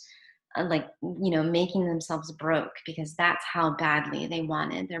dollars, like, making themselves broke because that's how badly they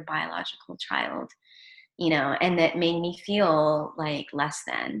wanted their biological child, and that made me feel like less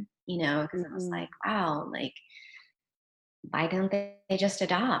than, because it was Mhm. like, wow, like, why don't they just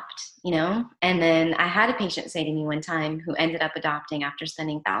adopt, And then I had a patient say to me one time who ended up adopting after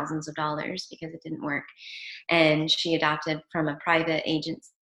spending thousands of dollars because it didn't work. And she adopted from a private agency,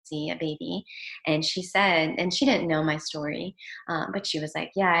 a baby. And she said, and she didn't know my story, but she was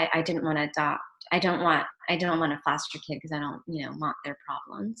like, yeah, I didn't want to adopt. I don't want a foster kid because I don't, want their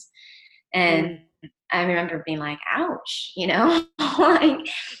problems. And Mm. I remember being like, ouch, like,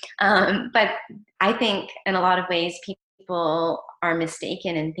 but I think in a lot of ways, people are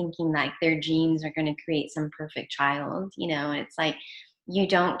mistaken in thinking like their genes are going to create some perfect child. It's like you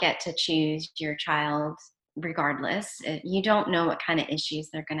don't get to choose your child regardless. You don't know what kind of issues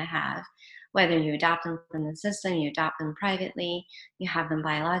they're going to have. Whether you adopt them from the system, you adopt them privately, you have them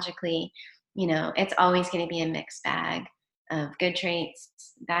biologically, it's always going to be a mixed bag of good traits,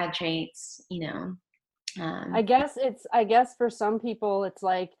 bad traits, I Um, guess for some people it's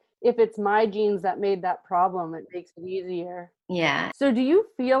like if it's my genes that made that problem, it makes it easier. yeah. So do you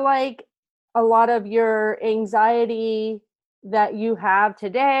feel like a lot of your anxiety that you have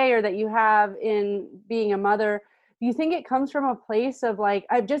today or that you have in being a mother, do you think it comes from a place of like,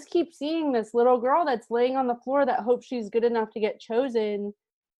 I just keep seeing this little girl that's laying on the floor that hopes she's good enough to get chosen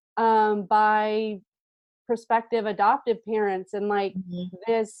by prospective adoptive parents, and like Mhm.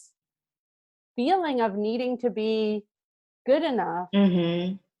 this feeling of needing to be good enough?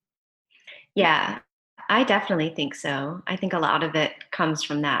 Mhm. Yeah, I definitely think so. I think a lot of it comes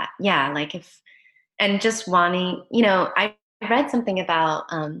from that. Yeah, like if and just wanting, I read something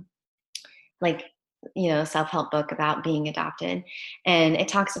about like, self-help book about being adopted, and it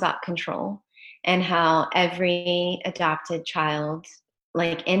talks about control and how every adopted child,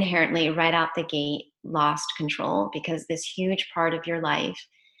 like, inherently right out the gate lost control because this huge part of your life,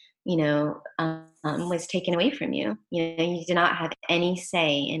 was taken away from you. You did not have any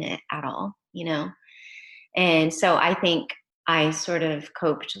say in it at all. And so I think I sort of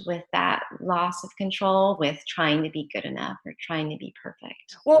coped with that loss of control with trying to be good enough or trying to be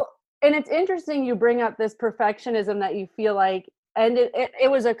perfect. Well, and it's interesting you bring up this perfectionism that you feel like, and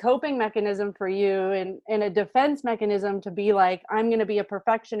it was a coping mechanism for you and a defense mechanism to be like, I'm going to be a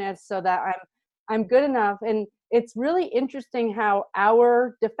perfectionist so that I'm good enough. And it's really interesting how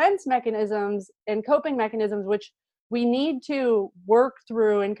our defense mechanisms and coping mechanisms, which we need to work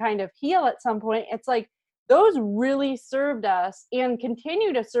through and kind of heal at some point, it's like those really served us and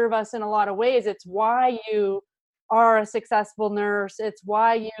continue to serve us in a lot of ways. It's why you are a successful nurse. It's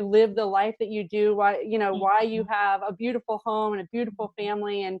why you live the life that you do, why you Mhm. have a beautiful home and a beautiful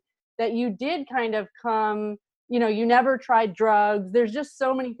family, and that you did kind of come, you never tried drugs. There's just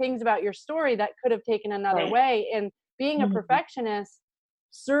so many things about your story that could have taken another Right. way. And being a Mhm. perfectionist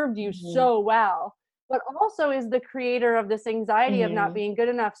served you Mhm. so well, but also is the creator of this anxiety of not Mhm. being good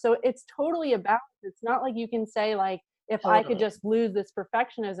enough. So it's totally a balance. It's not like you can say like, if I could Totally. just lose this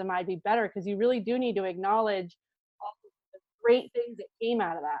perfectionism, I'd be better, because you really do need to acknowledge all of the great things that came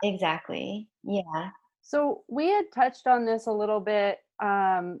out of that. Exactly. Yeah. So we had touched on this a little bit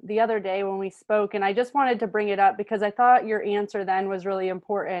the other day when we spoke, and I just wanted to bring it up because I thought your answer then was really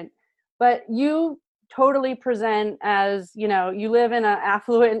important. But you totally present as, you live in an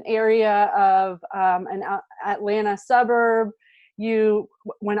affluent area of an Atlanta suburb.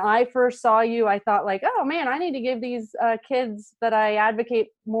 When I first saw you, I thought like, oh man, I need to give these kids that I advocate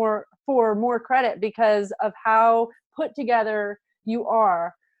more credit because of how put together you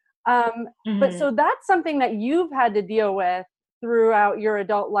are. Um, but Mhm. so that's something that you've had to deal with throughout your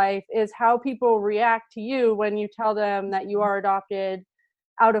adult life, is how people react to you when you tell them that you are adopted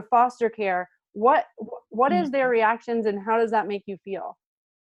out of foster care. What is their Mhm. reactions and how does that make you feel?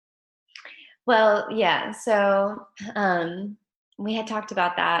 Well, yeah. So we had talked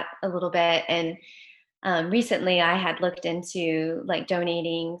about that a little bit, and recently I had looked into like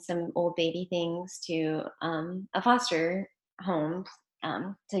donating some old baby things to a foster home,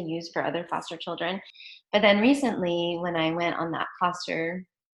 to use for other foster children. But then recently, when I went on that foster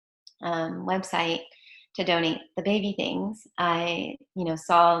website to donate the baby things, I,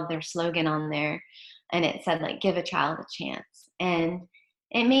 saw their slogan on there, and it said like "Give a child a chance," and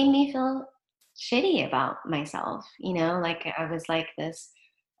it made me feel shitty about myself. Like I was like this,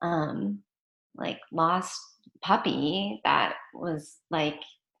 um, like lost puppy that was like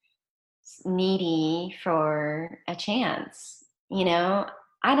needy for a chance.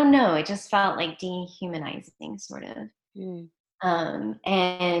 I don't know, it just felt like dehumanizing sort of. Mm.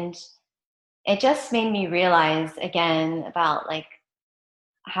 And it just made me realize again about like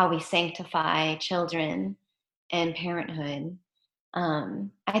how we sanctify children and parenthood.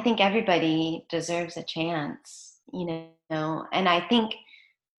 I think everybody deserves a chance, and I think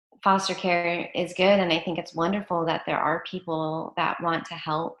foster care is good, and I think it's wonderful that there are people that want to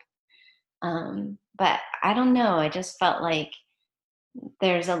help. But I don't know, I just felt like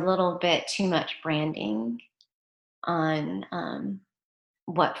there's a little bit too much branding on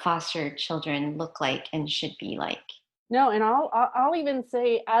what foster children look like and should be like. No, and I'll even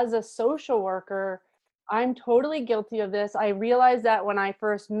say, as a social worker, I'm totally guilty of this. I realized that when I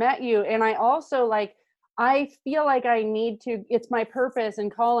first met you, and I also like, I feel like I need to, it's my purpose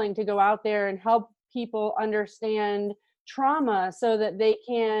and calling to go out there and help people understand trauma so that they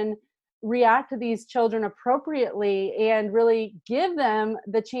can react to these children appropriately and really give them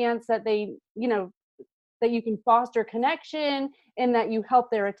the chance that they, that you can foster connection and that you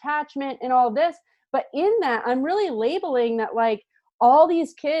help their attachment and all of this. But in that, I'm really labeling that like all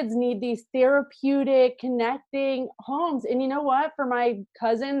these kids need these therapeutic connecting homes. And you know what? For my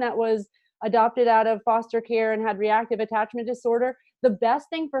cousin that was adopted out of foster care and had reactive attachment disorder, the best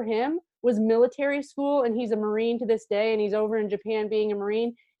thing for him was military school. And he's a Marine to this day, and he's over in Japan being a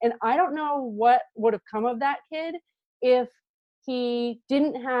Marine. And I don't know what would have come of that kid if he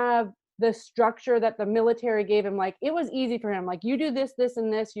didn't have the structure that the military gave him. Like, it was easy for him, like, you do this, this,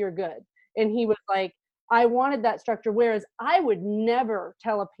 and this, you're good. And he was like, I wanted that structure. Whereas I would never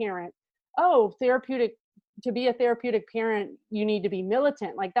tell a parent, oh, to be a therapeutic parent, you need to be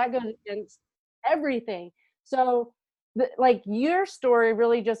militant. Like, that goes against everything. So like, your story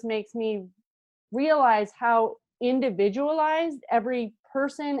really just makes me realize how individualized every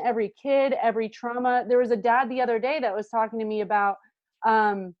person, every kid, every trauma. There was a dad the other day that was talking to me about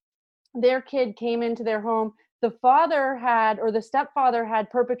their kid came into their home. The father had, or the stepfather had,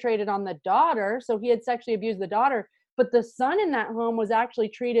 perpetrated on the daughter. So he had sexually abused the daughter. But the son in that home was actually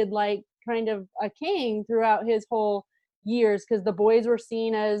treated like kind of a king throughout his whole years, because the boys were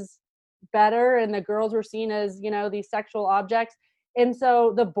seen as better and the girls were seen as, these sexual objects. And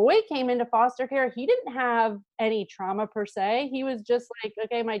so the boy came into foster care. He didn't have any trauma per se. He was just like,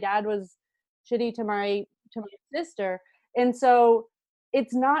 okay, my dad was shitty to my sister. And so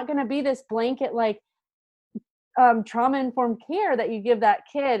it's not going to be this blanket like trauma informed care that you give that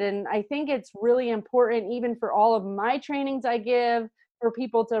kid. And I think it's really important, even for all of my trainings I give, for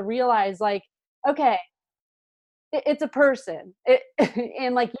people to realize like, okay, it's a person,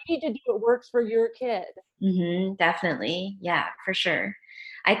 and like, you need to do what works for your kid. Definitely. Yeah, for sure.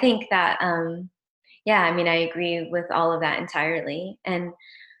 I think that, yeah, I mean, I agree with all of that entirely. And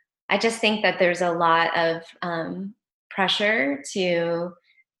I just think that there's a lot of pressure to,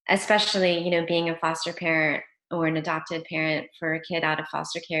 especially, being a foster parent or an adopted parent for a kid out of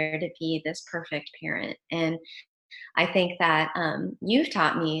foster care, to be this perfect parent. And I think that you've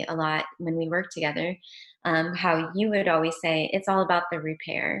taught me a lot when we work together, how you would always say it's all about the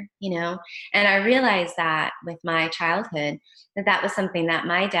repair, And I realized that with my childhood, that was something that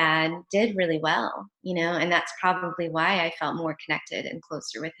my dad did really well, and that's probably why I felt more connected and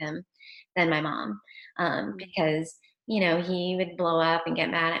closer with him than my mom, because, he would blow up and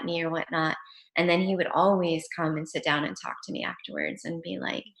get mad at me or whatnot. And then he would always come and sit down and talk to me afterwards and be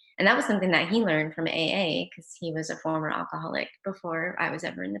like, and that was something that he learned from AA, because he was a former alcoholic before I was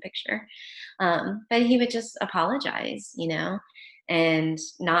ever in the picture. But he would just apologize, and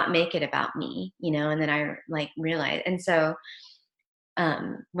not make it about me, and then I like realized. And so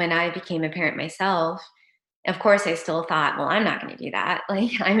when I became a parent myself, of course, I still thought, well, I'm not going to do that.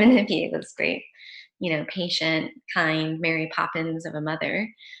 Like, I'm going to be this great, patient, kind Mary Poppins of a mother.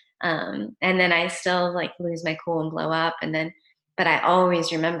 And then I still like lose my cool and blow up. But I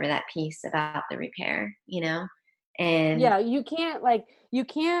always remember that piece about the repair, and Yeah, you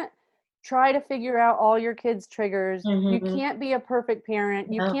can't try to figure out all your kids' triggers. You Mhm. can't be a perfect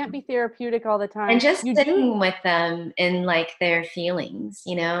parent. You No. can't be therapeutic all the And time. just You do. sitting with them in like their feelings,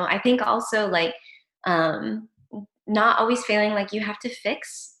 I think also like um not always feeling like you have to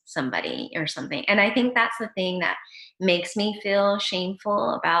fix somebody or something. And I think that's the thing that makes me feel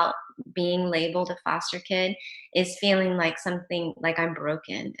shameful about being labeled a foster kid, is feeling like something like I'm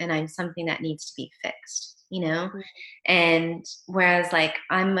broken and I'm something that needs to be fixed, And whereas like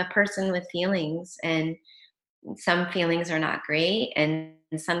I'm a person with feelings, and some feelings are not great, and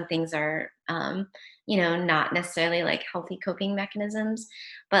some things are not necessarily like healthy coping mechanisms,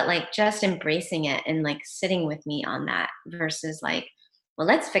 but like just embracing it and like sitting with me on that versus like, well,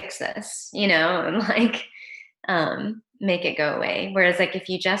 let's fix this, and like make it go away. Whereas like if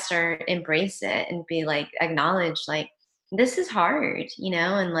you just are embrace it and be like acknowledge like this is hard,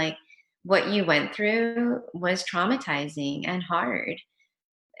 and like what you went through was traumatizing and hard.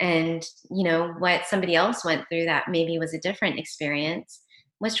 And what somebody else went through that maybe was a different experience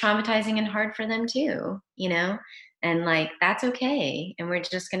was traumatizing and hard for them too. And like that's okay. And we're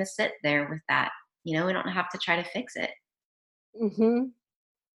just going to sit there with that. We don't have to try to fix it. Hmm.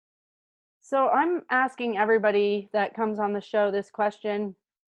 So I'm asking everybody that comes on the show this question.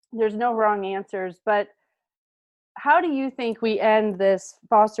 There's no wrong answers, but how do you think we end this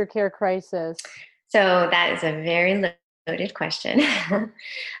foster care crisis? So that is a very loaded question. And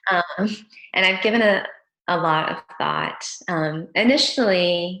I've given a lot of thought.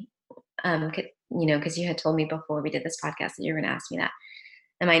 Initially, because you had told me before we did this podcast that you were going to ask me that.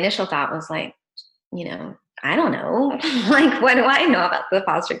 And my initial thought was like, I don't know. Like, what do I know about the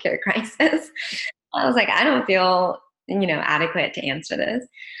foster care crisis? I was like, I don't feel, adequate to answer this.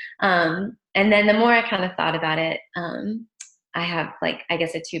 And then the more I kind of thought about it, I have like, I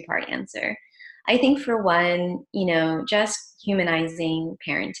guess, a two-part answer. I think for one, just humanizing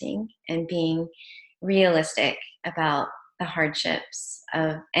parenting and being realistic about the hardships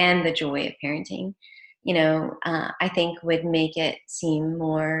of and the joy of parenting, I think would make it seem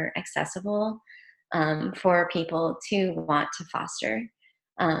more accessible for people to want to foster.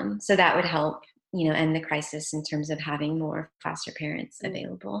 So that would help, end the crisis in terms of having more foster parents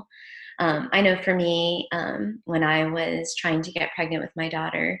available. I know for me, when I was trying to get pregnant with my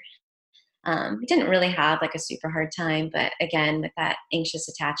daughter, we didn't really have like a super hard time, but again, with that anxious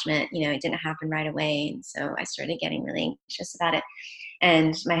attachment, it didn't happen right away. And so I started getting really anxious about it.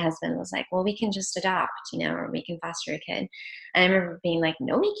 And my husband was like, well, we can just adopt, or we can foster a kid. And I remember being like,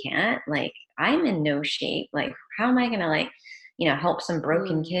 no, we can't. Like, I'm in no shape. Like, how am I going to help some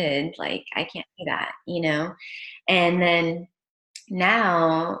broken kid? Like, I can't do that. And then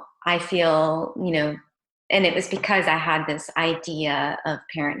now I feel, and it was because I had this idea of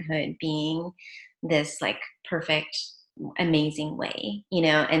parenthood being this like perfect, amazing way,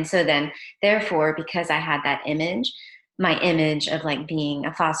 and so then therefore, because I had that image, my image of like being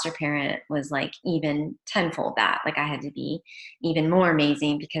a foster parent was like even tenfold that. Like I had to be even more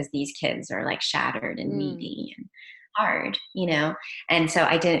amazing because these kids are like shattered and needy and hard, and so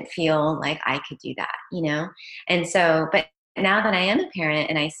I didn't feel like I could do that. And so, but now that I am a parent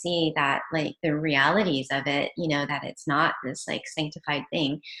and I see that like the realities of it, that it's not this like sanctified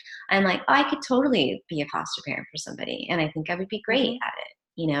thing, I'm like, oh, I could totally be a foster parent for somebody. And I think I would be great at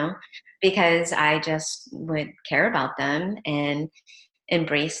it, because I just would care about them and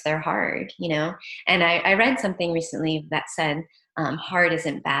embrace their hard. And I read something recently that said, hard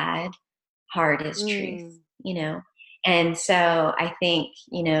isn't bad, hard is truth. And so I think,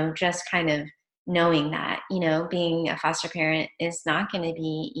 just kind of knowing that, being a foster parent is not going to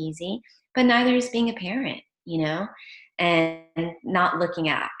be easy, but neither is being a parent. And not looking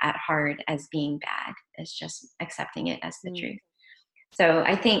at hard as being bad. It's just accepting it as the truth. So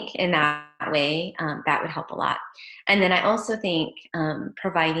I think in that way, that would help a lot. And then I also think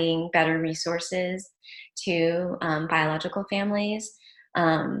providing better resources to biological families.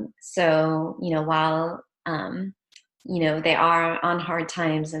 So, while, they are on hard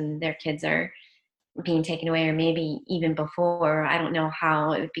times and their kids are being taken away, or maybe even before, I don't know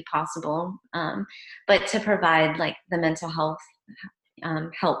how it would be possible, but to provide like the mental health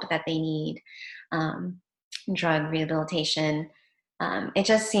help that they need, drug rehabilitation. It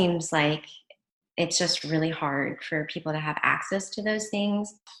just seems like it's just really hard for people to have access to those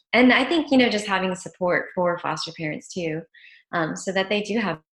things. And I think, just having support for foster parents too, so that they do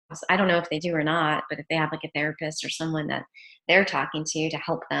have, I don't know if they do or not, but if they have like a therapist or someone that they're talking to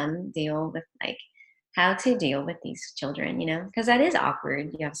help them deal with like how to deal with these children, because that is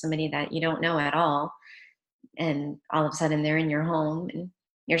awkward. You have somebody that you don't know at all, and all of a sudden they're in your home and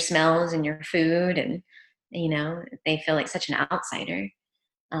your smells and your food, and they feel like such an outsider.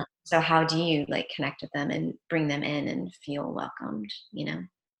 So how do you like connect with them and bring them in and feel welcomed?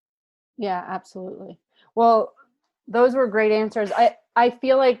 Yeah, absolutely. Well, those were great answers. I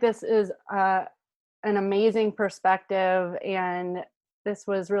feel like this is an amazing perspective, and this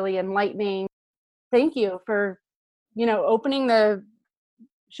was really enlightening. Thank you for,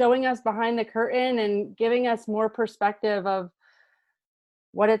 showing us behind the curtain and giving us more perspective of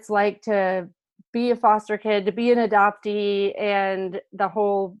what it's like to be a foster kid, to be an adoptee, and the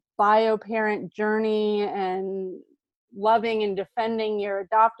whole bio parent journey, and loving and defending your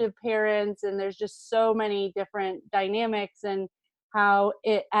adoptive parents. And there's just so many different dynamics, and how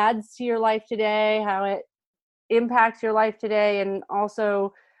it adds to your life today, how it impacts your life today, and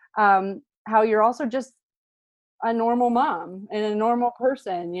also how you're also just a normal mom and a normal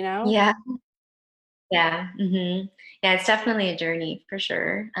person, you know? Yeah. Yeah. Yeah, it's definitely a journey for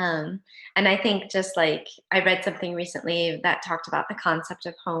sure. And I think just like I read something recently that talked about the concept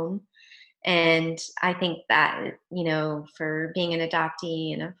of home. And I think that, for being an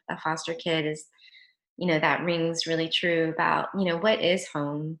adoptee and a foster kid is, that rings really true about, what is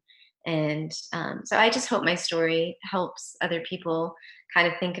home. And so I just hope my story helps other people kind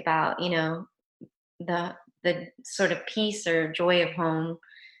of think about, the the sort of peace or joy of home,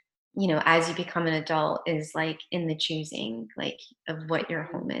 as you become an adult is like in the choosing, like of what your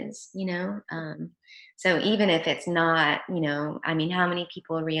home is. So even if it's not, I mean, how many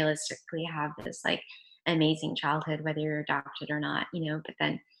people realistically have this like amazing childhood, whether you're adopted or not, but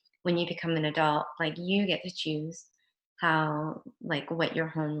then when you become an adult, like you get to choose how, like what your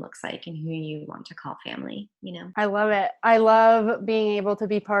home looks like and who you want to call family. I love it. I love being able to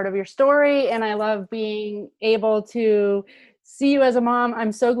be part of your story, and I love being able to see you as a mom.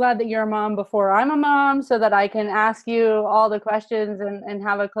 I'm so glad that you're a mom before I'm a mom, so that I can ask you all the questions and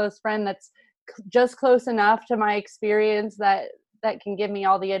have a close friend that's just close enough to my experience that can give me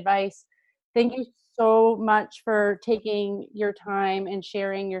all the advice. Thank you so much for taking your time and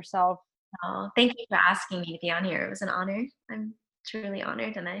sharing yourself. Oh, thank you for asking me to be on here. It was an honor. I'm truly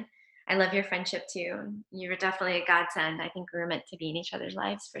honored, and I love your friendship too. You were definitely a godsend. I think we were meant to be in each other's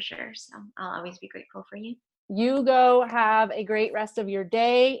lives for sure. So I'll always be grateful for you. You go have a great rest of your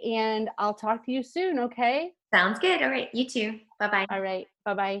day, and I'll talk to you soon, okay? Sounds good. All right. You too. Bye bye. All right.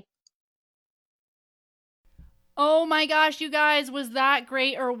 Bye-bye. Oh my gosh, you guys, was that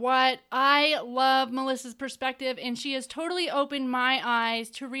great or what? I love Melissa's perspective, and she has totally opened my eyes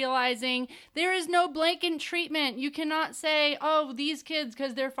to realizing there is no blanket treatment. You cannot say, oh, these kids,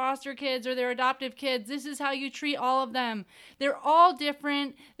 because they're foster kids or they're adoptive kids, this is how you treat all of them. They're all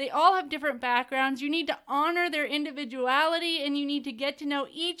different. They all have different backgrounds. You need to honor their individuality, and you need to get to know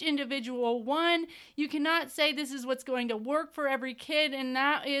each individual one. You cannot say this is what's going to work for every kid, and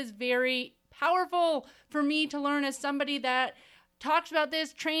that is very powerful for me to learn as somebody that talks about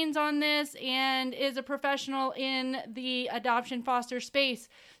this, trains on this, and is a professional in the adoption foster space.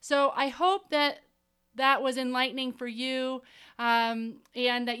 So I hope that was enlightening for you, and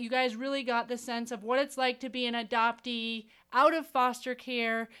that you guys really got the sense of what it's like to be an adoptee out of foster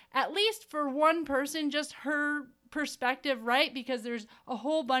care, at least for one person, just her perspective, right? Because there's a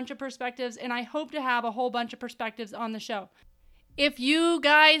whole bunch of perspectives, and I hope to have a whole bunch of perspectives on the show. If you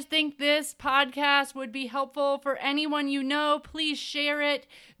guys think this podcast would be helpful for anyone you know, please share it.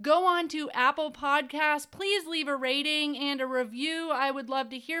 Go on to Apple Podcasts. Please leave a rating and a review. I would love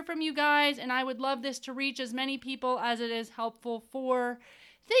to hear from you guys, and I would love this to reach as many people as it is helpful for.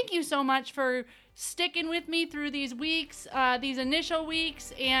 Thank you so much for sticking with me through these weeks, these initial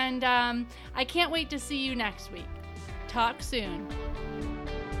weeks, and I can't wait to see you next week. Talk soon.